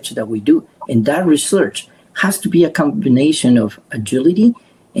research that we do. And that research has to be a combination of agility,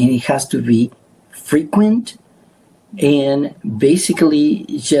 and it has to be frequent, and basically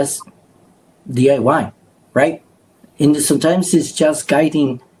just DIY, right? And sometimes it's just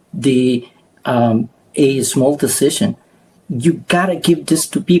guiding a small decision. You gotta give this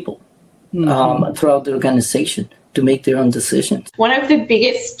to people throughout the organization to make their own decisions. One of the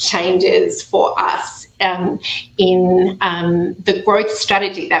biggest changes for us in the growth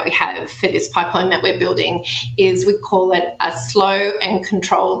strategy that we have for this pipeline that we're building is we call it a slow and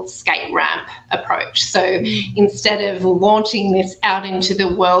controlled skate ramp approach. So instead of launching this out into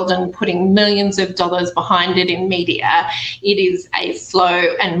the world and putting millions of dollars behind it in media, it is a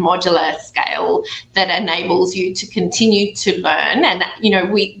slow and modular scale that enables you to continue to learn. And,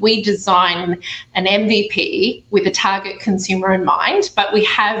 we design an MVP with a target consumer in mind, but we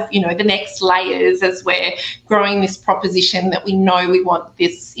have, the next layers as we're growing this proposition that we know we want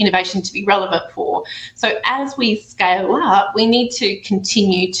this innovation to be relevant for. So as we scale up, we need to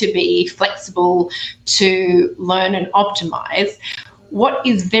continue to be flexible to learn and optimize. What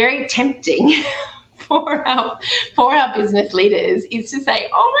is very tempting for our business leaders is to say,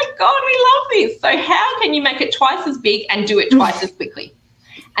 oh my God, we love this. So how can you make it twice as big and do it twice as quickly?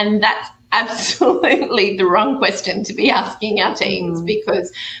 And that's absolutely the wrong question to be asking our teams,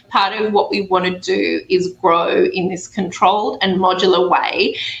 because part of what we want to do is grow in this controlled and modular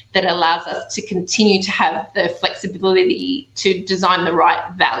way that allows us to continue to have the flexibility to design the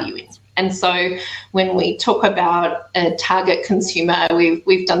right value in. And so when we talk about a target consumer,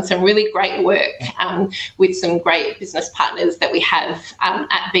 we've done some really great work with some great business partners that we have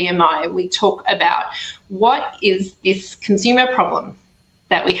at BMI. We talk about what is this consumer problem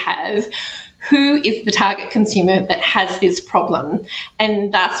that we have, who is the target consumer that has this problem,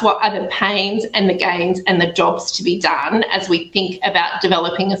 and that's what are the pains and the gains and the jobs to be done as we think about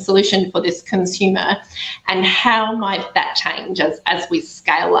developing a solution for this consumer, and how might that change as we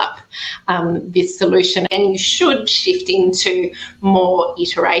scale up this solution. And you should shift into more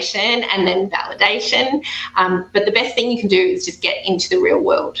iteration and then validation, but the best thing you can do is just get into the real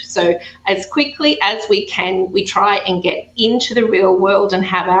world. So as quickly as we can, we try and get into the real world and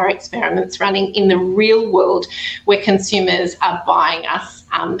have our experiments running in the real world where consumers are buying us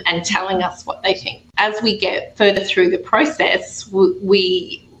and telling us what they think. As we get further through the process,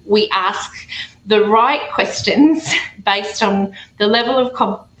 we ask the right questions based on the level of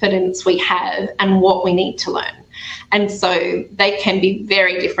confidence we have and what we need to learn. And so they can be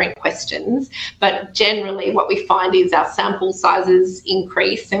very different questions, but generally what we find is our sample sizes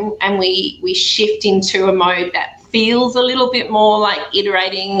increase and we shift into a mode that feels a little bit more like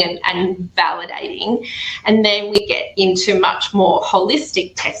iterating and validating. And then we get into much more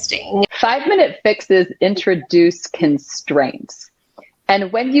holistic testing. 5-minute fixes introduce constraints.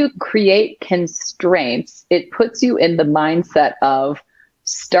 And when you create constraints, it puts you in the mindset of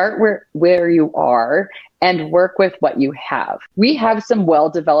start where you are and work with what you have. We have some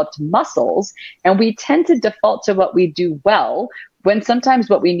well-developed muscles, and we tend to default to what we do well, when sometimes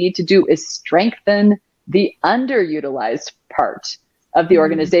what we need to do is strengthen the underutilized part of the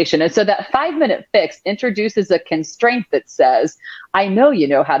organization. And so that 5-minute fix introduces a constraint that says, I know you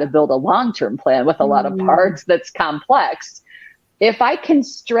know how to build a long-term plan with a lot of parts that's complex. If I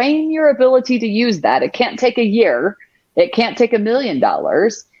constrain your ability to use that, it can't take a year, it can't take $1 million.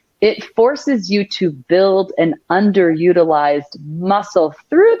 It forces you to build an underutilized muscle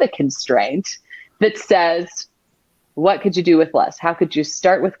through the constraint that says, what could you do with less? How could you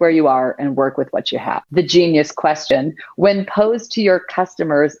start with where you are and work with what you have? The genius question, when posed to your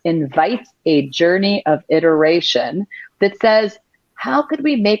customers, invites a journey of iteration that says, how could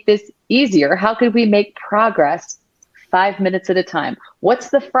we make this easier? How could we make progress 5 minutes at a time? What's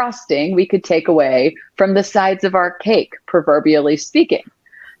the frosting we could take away from the sides of our cake, proverbially speaking,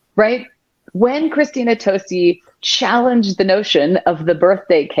 right? When Christina Tosi challenged the notion of the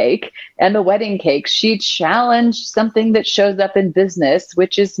birthday cake and the wedding cake, she challenged something that shows up in business,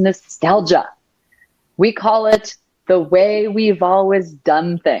 which is nostalgia. We call it the way we've always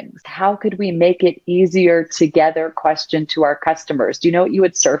done things. How could we make it easier together? Question to our customers. Do you know what you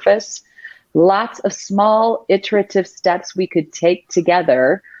would surface? Lots of small iterative steps we could take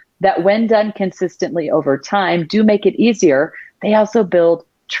together that, when done consistently over time, do make it easier. They also build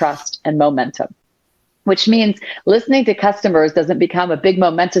trust and momentum, which means listening to customers doesn't become a big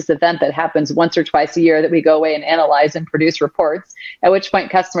momentous event that happens once or twice a year that we go away and analyze and produce reports, at which point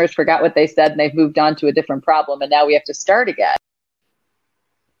customers forgot what they said and they've moved on to a different problem, and now we have to start again.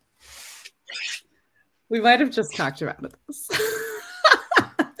 We might have just talked about this.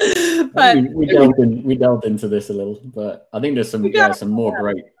 But we delved into this a little, but I think there's some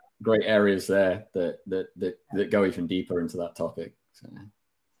more great areas there that go even deeper into that topic. So,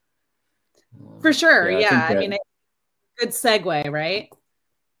 for sure, I mean, good segue, right?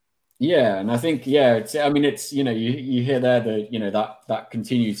 Yeah, and I think it's you hear there that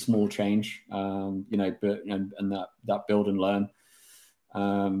continued small change, but that build and learn,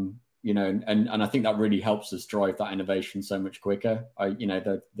 and I think that really helps us drive that innovation so much quicker. In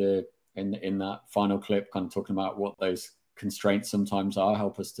that final clip, kind of talking about what those constraints sometimes are,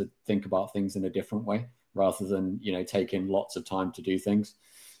 help us to think about things in a different way rather than taking lots of time to do things.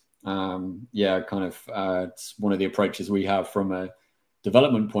 It's one of the approaches we have from a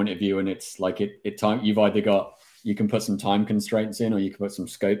development point of view, and it's like you've either you can put some time constraints in or you can put some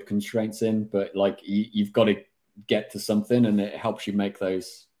scope constraints in, but like you've got to get to something, and it helps you make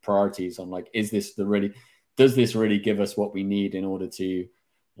those priorities on like, does this really give us what we need in order to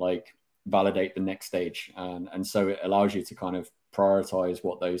like validate the next stage, and so it allows you to kind of prioritize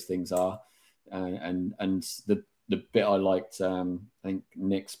what those things are, and the bit I liked, I think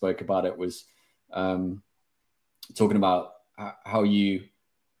Nick spoke about it, was talking about how you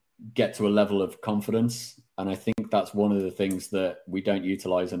get to a level of confidence, and I think that's one of the things that we don't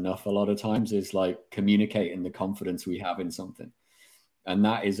utilize enough a lot of times, is like communicating the confidence we have in something. And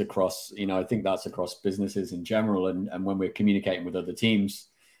that is across, I think that's across businesses in general. And when we're communicating with other teams,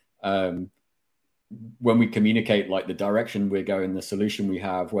 when we communicate like the direction we're going, the solution we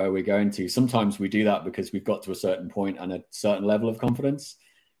have, where we're going to, sometimes we do that because we've got to a certain point and a certain level of confidence,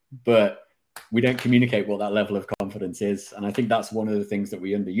 but we don't communicate what that level of confidence is. And I think that's one of the things that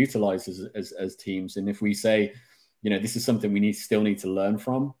we underutilize as teams. And if we say, this is something we still need to learn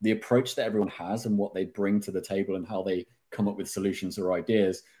from, the approach that everyone has and what they bring to the table and how they come up with solutions or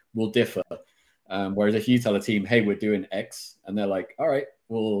ideas will differ. Whereas if you tell a team, hey, we're doing X, and they're like, all right,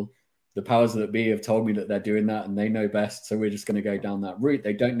 well, the powers that be have told me that they're doing that and they know best, so we're just going to go down that route.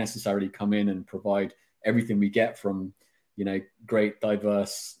 They don't necessarily come in and provide everything we get from, great,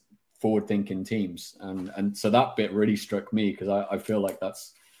 diverse, forward-thinking teams. And so that bit really struck me, because I feel like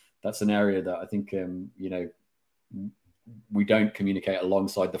that's an area that I think, we don't communicate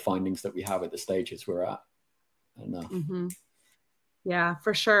alongside the findings that we have at the stages we're at enough. Mm-hmm. Yeah,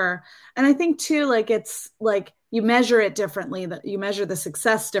 for sure. And I think too, like, it's like you measure it differently, that you measure the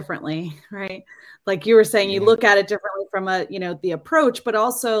success differently, right? Like you were saying, you look at it differently from the approach, but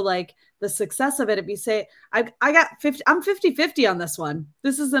also like the success of it. If you say, I'm 50-50 on this one,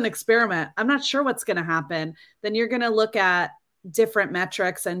 this is an experiment, I'm not sure what's going to happen, then you're going to look at different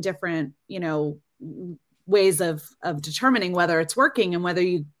metrics and different, ways of determining whether it's working and whether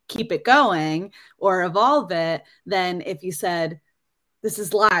you keep it going or evolve it. Then if you said, this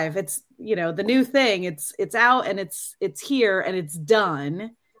is live, it's, the new thing, it's out and it's here and it's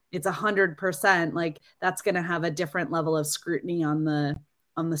done, it's 100%, like that's going to have a different level of scrutiny on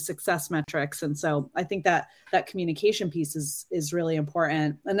the success metrics. And so I think that communication piece is really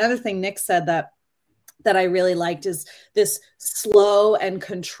important. Another thing Nick said that I really liked is this slow and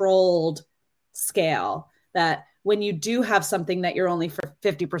controlled scale, that when you do have something that you're only for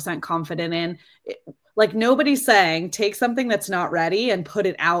 50% confident in, like nobody's saying, take something that's not ready and put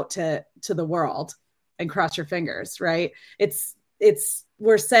it out to the world and cross your fingers, right?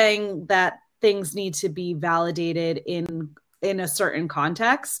 We're saying that things need to be validated in a certain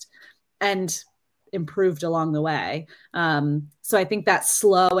context and improved along the way. So I think that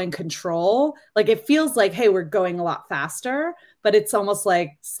slow and control, like it feels like, hey, we're going a lot faster, but it's almost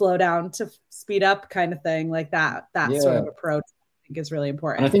like slow down to speed up kind of thing, like that sort of approach I think is really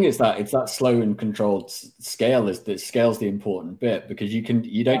important. And I think it's that slow and controlled scale scale's the important bit, because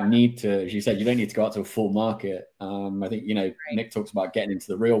you don't need to, as you said, you don't need to go out to a full market. I think, Nick talks about getting into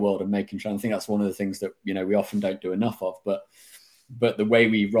the real world and making sure, I think that's one of the things that, we often don't do enough of, but the way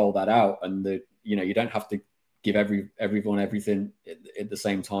we roll that out, and you don't have to give everyone everything at the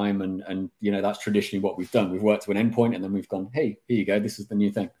same time. And that's traditionally what we've done. We've worked to an endpoint and then we've gone, hey, here you go, this is the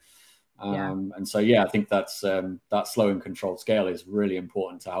new thing. And so, I think that's that slow and controlled scale is really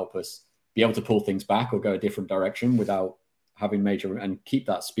important to help us be able to pull things back or go a different direction without having major, and keep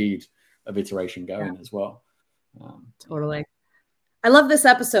that speed of iteration going as well. Totally. I love this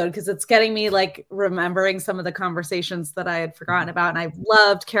episode because it's getting me like remembering some of the conversations that I had forgotten about. And I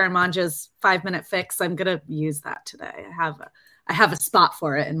loved Karen Manja's 5-minute fix. I'm going to use that today. I have a spot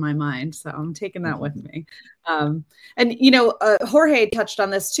for it in my mind, so I'm taking that with me. And, Jorge touched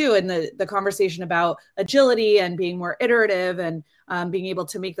on this too in the conversation about agility and being more iterative and being able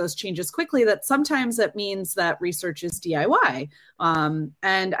to make those changes quickly, that sometimes that means that research is DIY.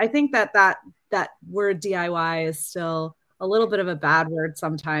 And I think that word DIY is still a little bit of a bad word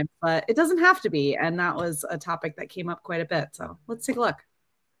sometimes, but it doesn't have to be. And that was a topic that came up quite a bit. So let's take a look.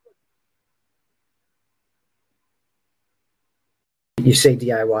 You say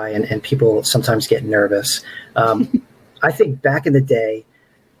DIY and people sometimes get nervous. I think back in the day,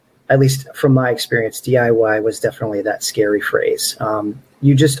 at least from my experience, DIY was definitely that scary phrase.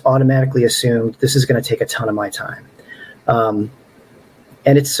 You just automatically assumed this is going to take a ton of my time.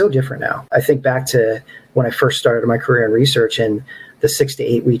 And it's so different now. I think back to when I first started my career in research, and the 6 to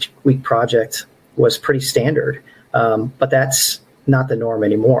 8 week project was pretty standard, but that's not the norm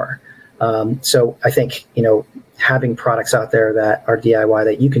anymore. So I think, having products out there that are DIY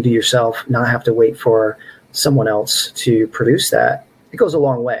that you can do yourself, not have to wait for someone else to produce that, it goes a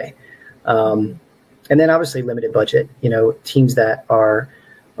long way. And then obviously limited budget, teams that are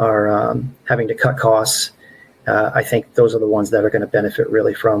having to cut costs. I think those are the ones that are going to benefit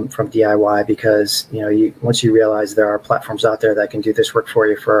really from DIY, because once you realize there are platforms out there that can do this work for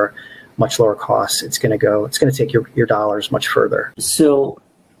you for much lower costs, it's going to take your dollars much further. So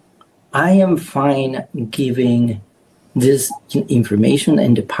I am fine giving this information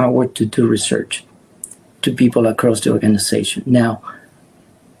and the power to do research to people across the organization. Now,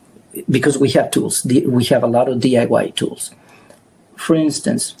 because we have tools, we have a lot of DIY tools. For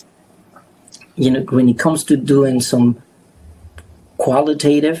instance, when it comes to doing some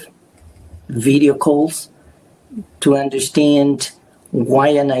qualitative video calls to understand why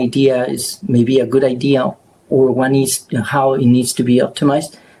an idea is maybe a good idea or how it needs to be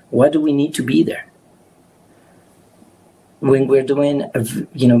optimized, why do we need to be there? When we're doing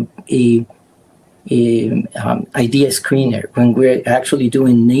idea screener, when we're actually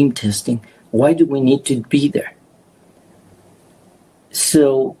doing name testing, why do we need to be there?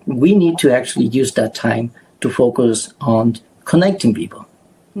 So we need to actually use that time to focus on connecting people,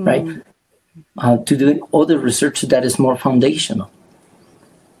 right? To do other research that is more foundational.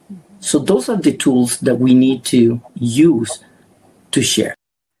 So those are the tools that we need to use to share.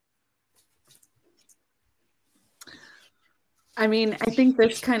 I mean, I think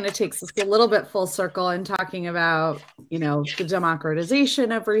this kind of takes us a little bit full circle in talking about, the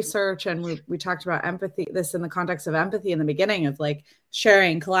democratization of research. And we talked about empathy, this in the context of empathy in the beginning of like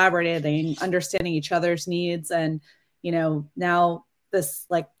sharing, collaborating, understanding each other's needs. And, now this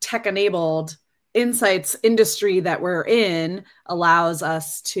like tech-enabled insights industry that we're in allows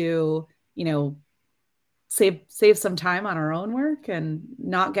us to, save some time on our own work and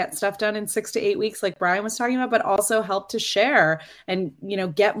not get stuff done in 6 to 8 weeks like Brian was talking about, but also help to share and,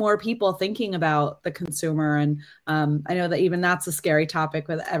 get more people thinking about the consumer. And I know that even that's a scary topic,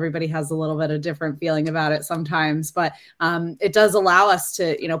 but everybody has a little bit of different feeling about it sometimes, but it does allow us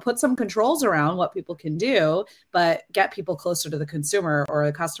to, put some controls around what people can do, but get people closer to the consumer or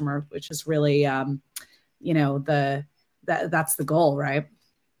the customer, which is really, that's the goal, right?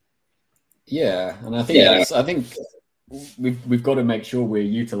 Yeah, and I think we've got to make sure we're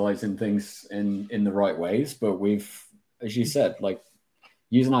utilizing things in the right ways, but as you said, like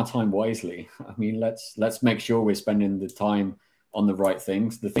using our time wisely. I mean, let's make sure we're spending the time on the right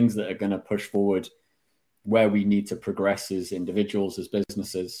things, the things that are going to push forward where we need to progress as individuals, as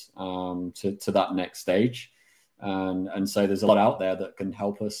businesses, to that next stage. And so there's a lot out there that can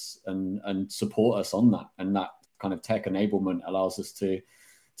help us and support us on that. And that kind of tech enablement allows us to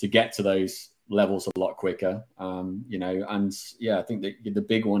get to those levels a lot quicker, and I think that the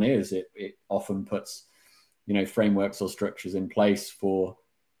big one is it often puts, frameworks or structures in place for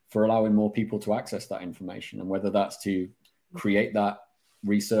allowing more people to access that information, and whether that's to create that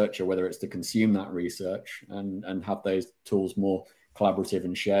research or whether it's to consume that research and have those tools more collaborative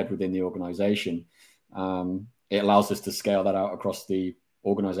and shared within the organization. It allows us to scale that out across the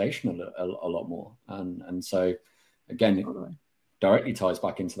organization a lot more. And so again, it directly ties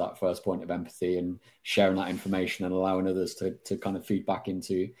back into that first point of empathy and sharing that information and allowing others to kind of feed back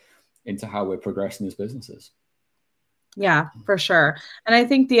into how we're progressing as businesses. Yeah, for sure. And I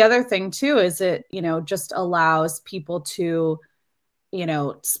think the other thing too is it, just allows people to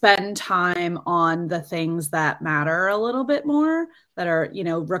spend time on the things that matter a little bit more, that are,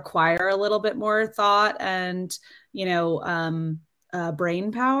 require a little bit more thought and,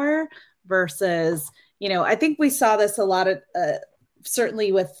 brain power versus, I think we saw this a lot of,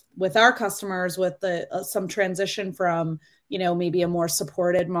 certainly with our customers, with some transition from, maybe a more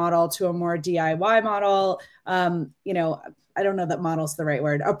supported model to a more DIY model. I don't know that model's the right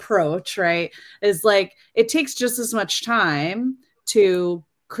word, approach, right? Is like, it takes just as much time to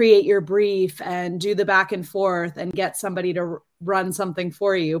create your brief and do the back and forth and get somebody to run something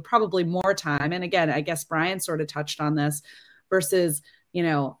for you, probably more time. And again, I guess Brian sort of touched on this versus,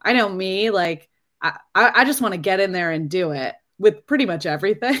 I know me, like, I just want to get in there and do it with pretty much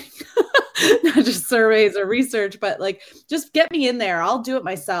everything, not just surveys or research, but like, just get me in there. I'll do it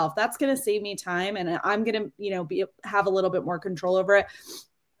myself. That's going to save me time. And I'm going to, have a little bit more control over it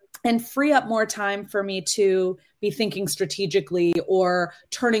and free up more time for me to be thinking strategically or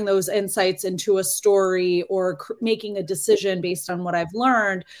turning those insights into a story or making a decision based on what I've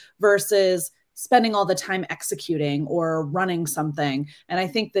learned versus spending all the time executing or running something. And I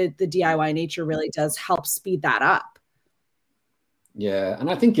think that the DIY nature really does help speed that up. Yeah. And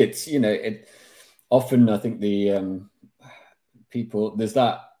I think it's, often I think the people, there's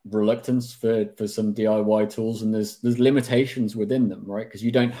that reluctance for some DIY tools, and there's limitations within them, right? Because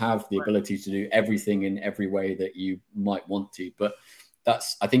you don't have the ability to do everything in every way that you might want to, but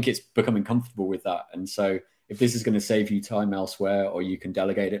I think it's becoming comfortable with that. And so if this is going to save you time elsewhere, or you can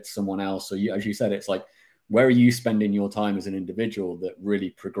delegate it to someone else, or as you said, it's like, where are you spending your time as an individual that really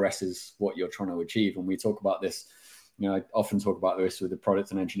progresses what you're trying to achieve? And we talk about this, I often talk about this with the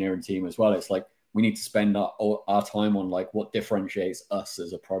product and engineering team as well. It's like, we need to spend our time on like what differentiates us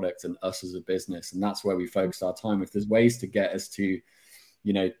as a product and us as a business. And that's where we focus our time. If there's ways to get us to,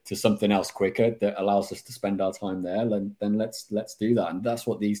 to something else quicker that allows us to spend our time there, then let's do that. And that's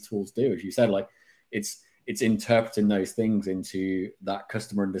what these tools do. As you said, like it's interpreting those things into that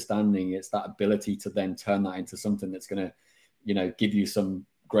customer understanding. It's that ability to then turn that into something that's going to, give you some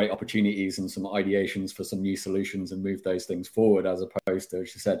great opportunities and some ideations for some new solutions and move those things forward, as opposed to,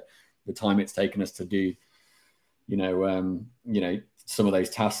 as you said, the time it's taken us to do, some of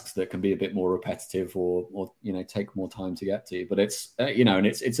those tasks that can be a bit more repetitive or take more time to get to. But it's, and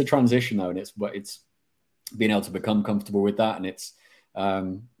it's a transition though. And it's being able to become comfortable with that. And it's,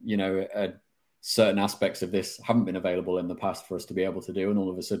 certain aspects of this haven't been available in the past for us to be able to do, and all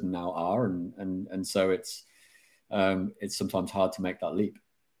of a sudden now are. And so it's sometimes hard to make that leap.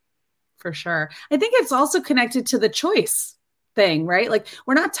 For sure. I think it's also connected to the choice thing, right? Like,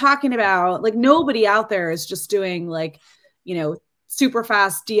 we're not talking about, like, nobody out there is just doing like, super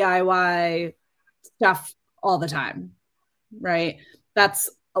fast DIY stuff all the time, right? That's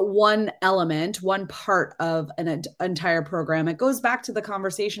one element, one part of an entire program. It goes back to the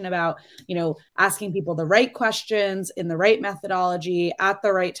conversation about, asking people the right questions in the right methodology at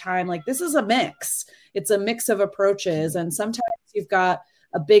the right time. Like, this is a mix. It's a mix of approaches. And sometimes you've got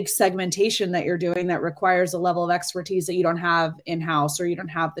a big segmentation that you're doing that requires a level of expertise that you don't have in-house, or you don't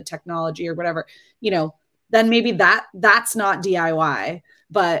have the technology or whatever, then maybe that's not DIY,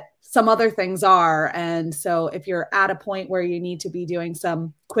 but some other things are. And so if you're at a point where you need to be doing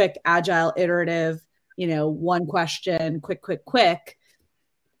some quick, agile, iterative, one question, quick,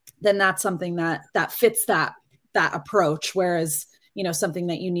 then that's something that fits that approach. Whereas, something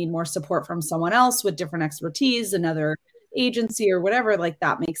that you need more support from someone else with different expertise, another agency or whatever, like,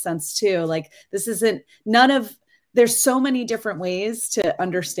 that makes sense too. Like, this isn't there's so many different ways to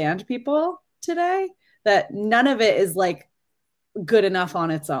understand people today that none of it is like good enough on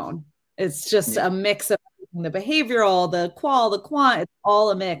its own. It's just a mix of the behavioral, the qual, the quant, it's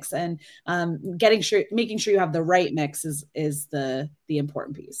all a mix. And making sure you have the right mix is the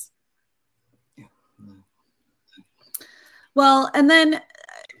important piece. Well, and then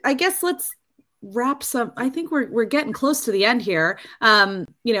I guess let's wrap some. I think we're getting close to the end here. At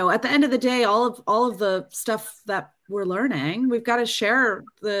the end of the day, all of the stuff that we're learning, we've got to share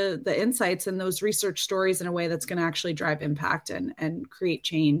the insights and those research stories in a way that's going to actually drive impact and create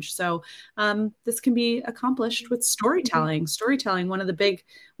change. So this can be accomplished with storytelling. Storytelling, one of the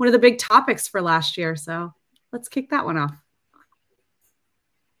big topics for last year. So let's kick that one off.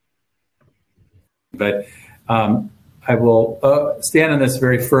 But I will stand on this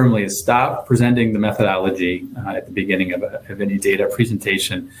very firmly: is stop presenting the methodology at the beginning of any data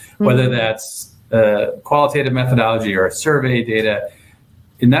presentation, whether that's qualitative methodology or survey data.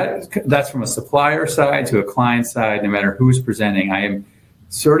 And that's from a supplier side to a client side, no matter who's presenting. I am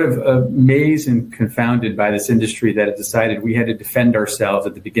sort of amazed and confounded by this industry that had decided we had to defend ourselves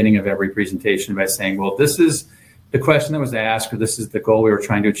at the beginning of every presentation by saying, well, this is the question that was asked, or this is the goal we were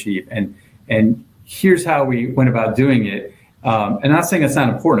trying to achieve, and here's how we went about doing it. And not saying it's not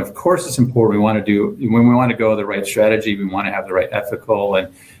important. Of course, it's important. When we want to go the right strategy, we want to have the right ethical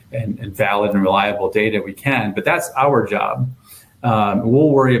and valid and reliable data we can. But that's our job. We'll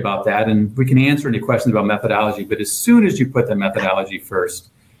worry about that, and we can answer any questions about methodology. But as soon as you put the methodology first,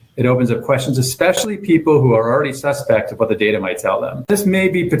 it opens up questions, especially people who are already suspect of what the data might tell them. This may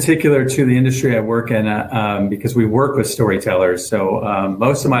be particular to the industry I work in because we work with storytellers. So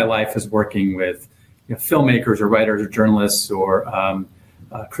most of my life is working with filmmakers or writers or journalists or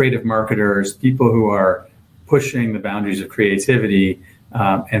creative marketers, people who are pushing the boundaries of creativity.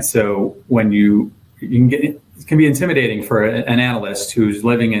 And so when it can be intimidating for an analyst who's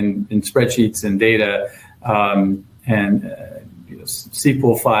living in spreadsheets and data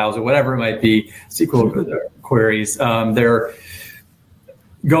SQL files or whatever it might be, SQL queries. They're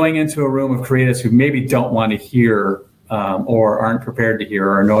going into a room of creatives who maybe don't want to hear or aren't prepared to hear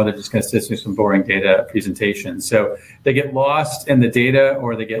or know they're just going to sit through some boring data presentation. So they get lost in the data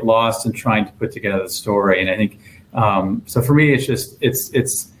or they get lost in trying to put together the story. And I think, so for me,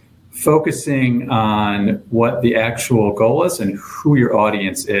 it's focusing on what the actual goal is and who your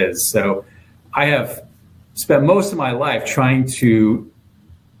audience is. So I have spent most of my life trying to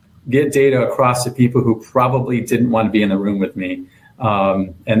get data across to people who probably didn't want to be in the room with me.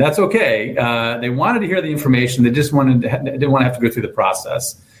 And that's okay. They wanted to hear the information. They just didn't want to have to go through the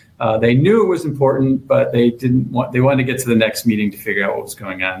process. They knew it was important, but they wanted to get to the next meeting to figure out what was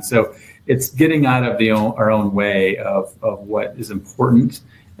going on. So it's getting out of our own way of what is important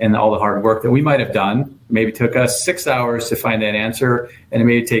and all the hard work that we might have done. Maybe took us 6 hours to find that answer, and it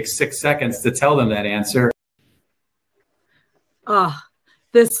may take 6 seconds to tell them that answer.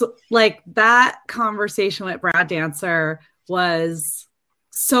 That conversation with Brad Dancer was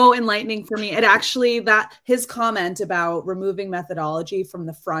so enlightening for me. It actually, his comment about removing methodology from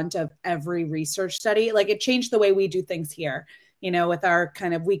the front of every research study, it changed the way we do things here, with our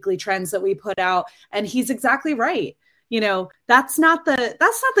kind of weekly trends that we put out. And he's exactly right. That's not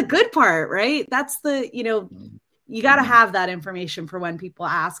the good part, right? That's you got to have that information for when people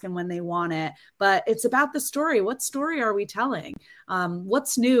ask and when they want it, but it's about the story. What story are we telling?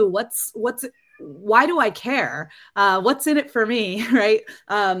 What's new? Why do I care? What's in it for me? Right.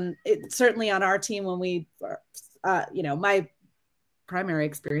 Certainly on our team, when we, my primary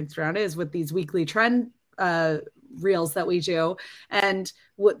experience around it is with these weekly trend reels that we do. And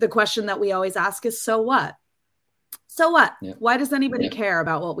the question that we always ask is, so what? So what? Yeah. Why does anybody care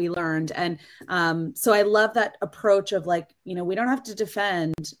about what we learned? And so I love that approach of we don't have to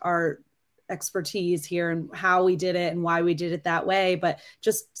defend our expertise here and how we did it and why we did it that way, but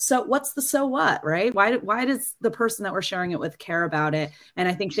just what's the so what, right? Why does the person that we're sharing it with care about it? And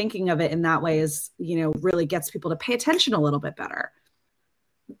I think thinking of it in that way is, really gets people to pay attention a little bit better.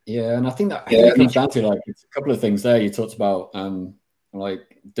 Yeah, and I think that it comes down to it's a couple of things there. You talked about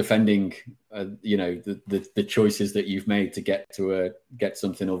defending the choices that you've made to get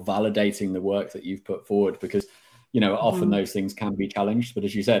something, or validating the work that you've put forward, because often those things can be challenged, but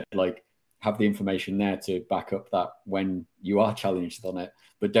as you said, have the information there to back up that when you are challenged on it,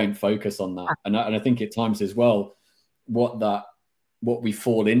 but don't focus on that. And I think at times as well, what we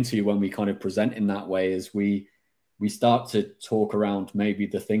fall into when we kind of present in that way is we start to talk around maybe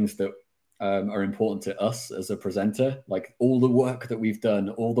the things that are important to us as a presenter, like all the work that we've done,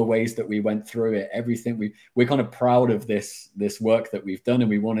 all the ways that we went through it, everything we're kind of proud of this work that we've done, and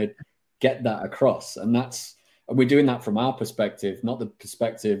we want to get that across. And we're doing that from our perspective, not the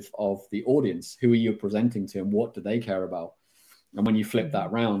perspective of the audience. Who are you presenting to, and what do they care about? And when you flip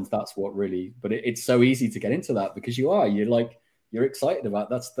that round, that's what really. But it's so easy to get into that because you're excited about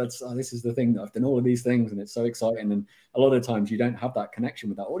this is the thing. I've done all of these things, and it's so exciting. And a lot of times you don't have that connection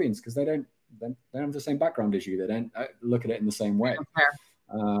with that audience because they don't have the same background as you. They don't look at it in the same way.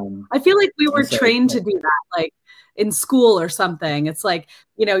 I feel like we were trained to do that, in school or something. It's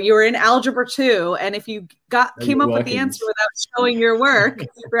you were in algebra 2, and if you came up with the answer without showing your work,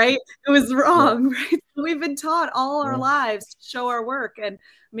 right, it was wrong. Right? We've been taught all our lives to show our work, and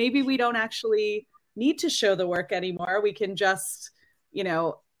maybe we don't actually need to show the work anymore. We can just,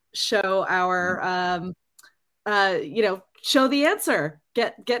 show our, show the answer,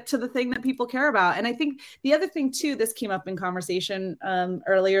 get to the thing that people care about. And I think the other thing too, this came up in conversation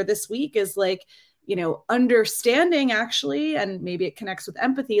earlier this week, is understanding actually, and maybe it connects with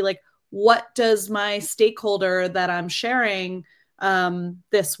empathy, what does my stakeholder that I'm sharing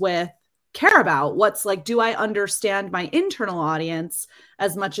this with care about? What's do I understand my internal audience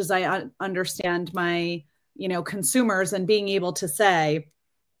as much as I understand my, consumers, and being able to say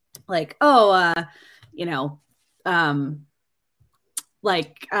what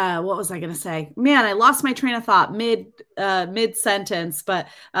was I going to say? Man, I lost my train of thought mid sentence, but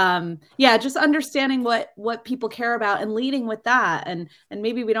just understanding what people care about and leading with that. And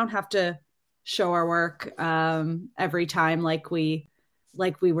maybe we don't have to show our work every time like we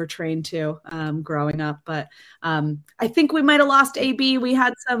were trained to growing up. But I think we might have lost AB. We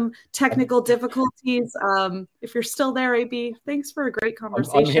had some technical difficulties. If you're still there, AB, thanks for a great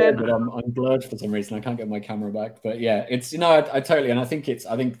conversation. I'm here, but I'm blurred for some reason. I can't get my camera back. But yeah, it's I totally, and I think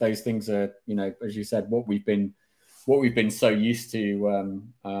those things are, as you said, what we've been so used to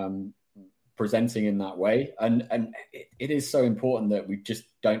presenting in that way, and it is so important that we just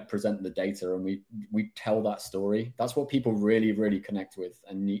don't present the data and we tell that story. That's what people really, really connect with.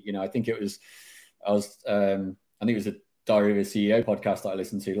 And I think it was a Diary of a CEO podcast that I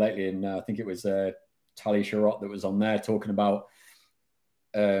listened to lately, and I think it was Tali Sharot that was on there talking about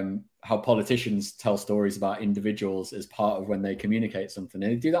how politicians tell stories about individuals as part of when they communicate something,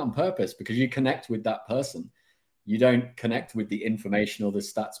 and they do that on purpose because you connect with that person. You don't connect with the information or the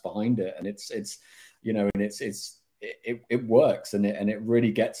stats behind it, and it works, and it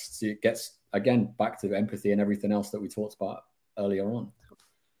really gets again back to empathy and everything else that we talked about earlier on.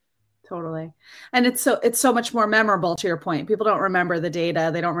 Totally. And it's so much more memorable, to your point. People don't remember the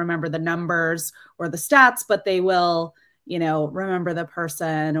data, they don't remember the numbers or the stats, but they will, remember the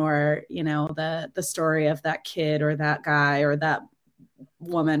person or, the story of that kid or that guy or that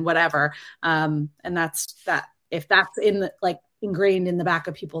woman, whatever. And that's that. If that's ingrained in the back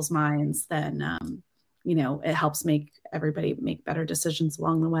of people's minds, then, it helps everybody make better decisions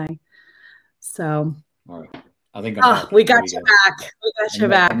along the way. So, all right. I think we got you back. We got you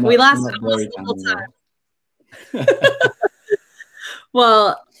back. We lasted almost the whole time.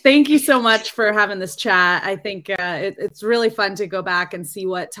 Well, thank you so much for having this chat. I think it's really fun to go back and see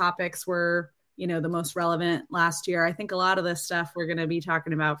what topics were, the most relevant last year. I think a lot of this stuff we're going to be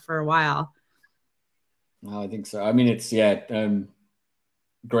talking about for a while. I think so. I mean, it's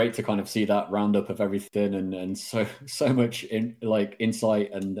great to kind of see that roundup of everything and so much insight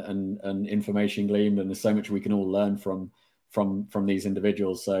and information gleaned, and there's so much we can all learn from these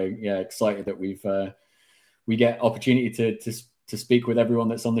individuals. So yeah, excited that we get opportunity to speak with everyone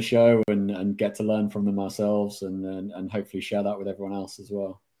that's on the show and get to learn from them ourselves and hopefully share that with everyone else as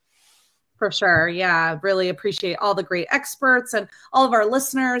well. For sure. Yeah. Really appreciate all the great experts and all of our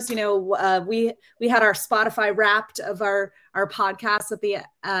listeners. We had our Spotify Wrapped of our podcast at the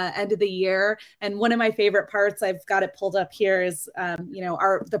end of the year. And one of my favorite parts, I've got it pulled up here, is,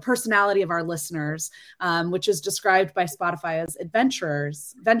 the personality of our listeners, which is described by Spotify as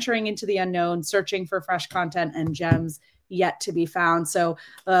adventurers, venturing into the unknown, searching for fresh content and gems yet to be found. So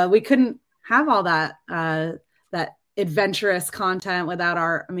we couldn't have all that adventurous content without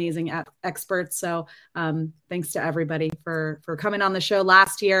our amazing experts. So thanks to everybody for coming on the show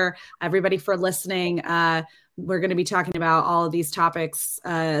last year, everybody for listening. We're going to be talking about all of these topics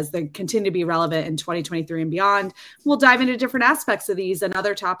as they continue to be relevant in 2023 and beyond. We'll dive into different aspects of these and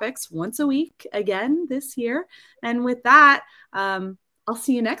other topics once a week again this year. And with that, I'll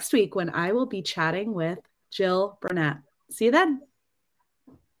see you next week when I will be chatting with Jill Burnett. See you then.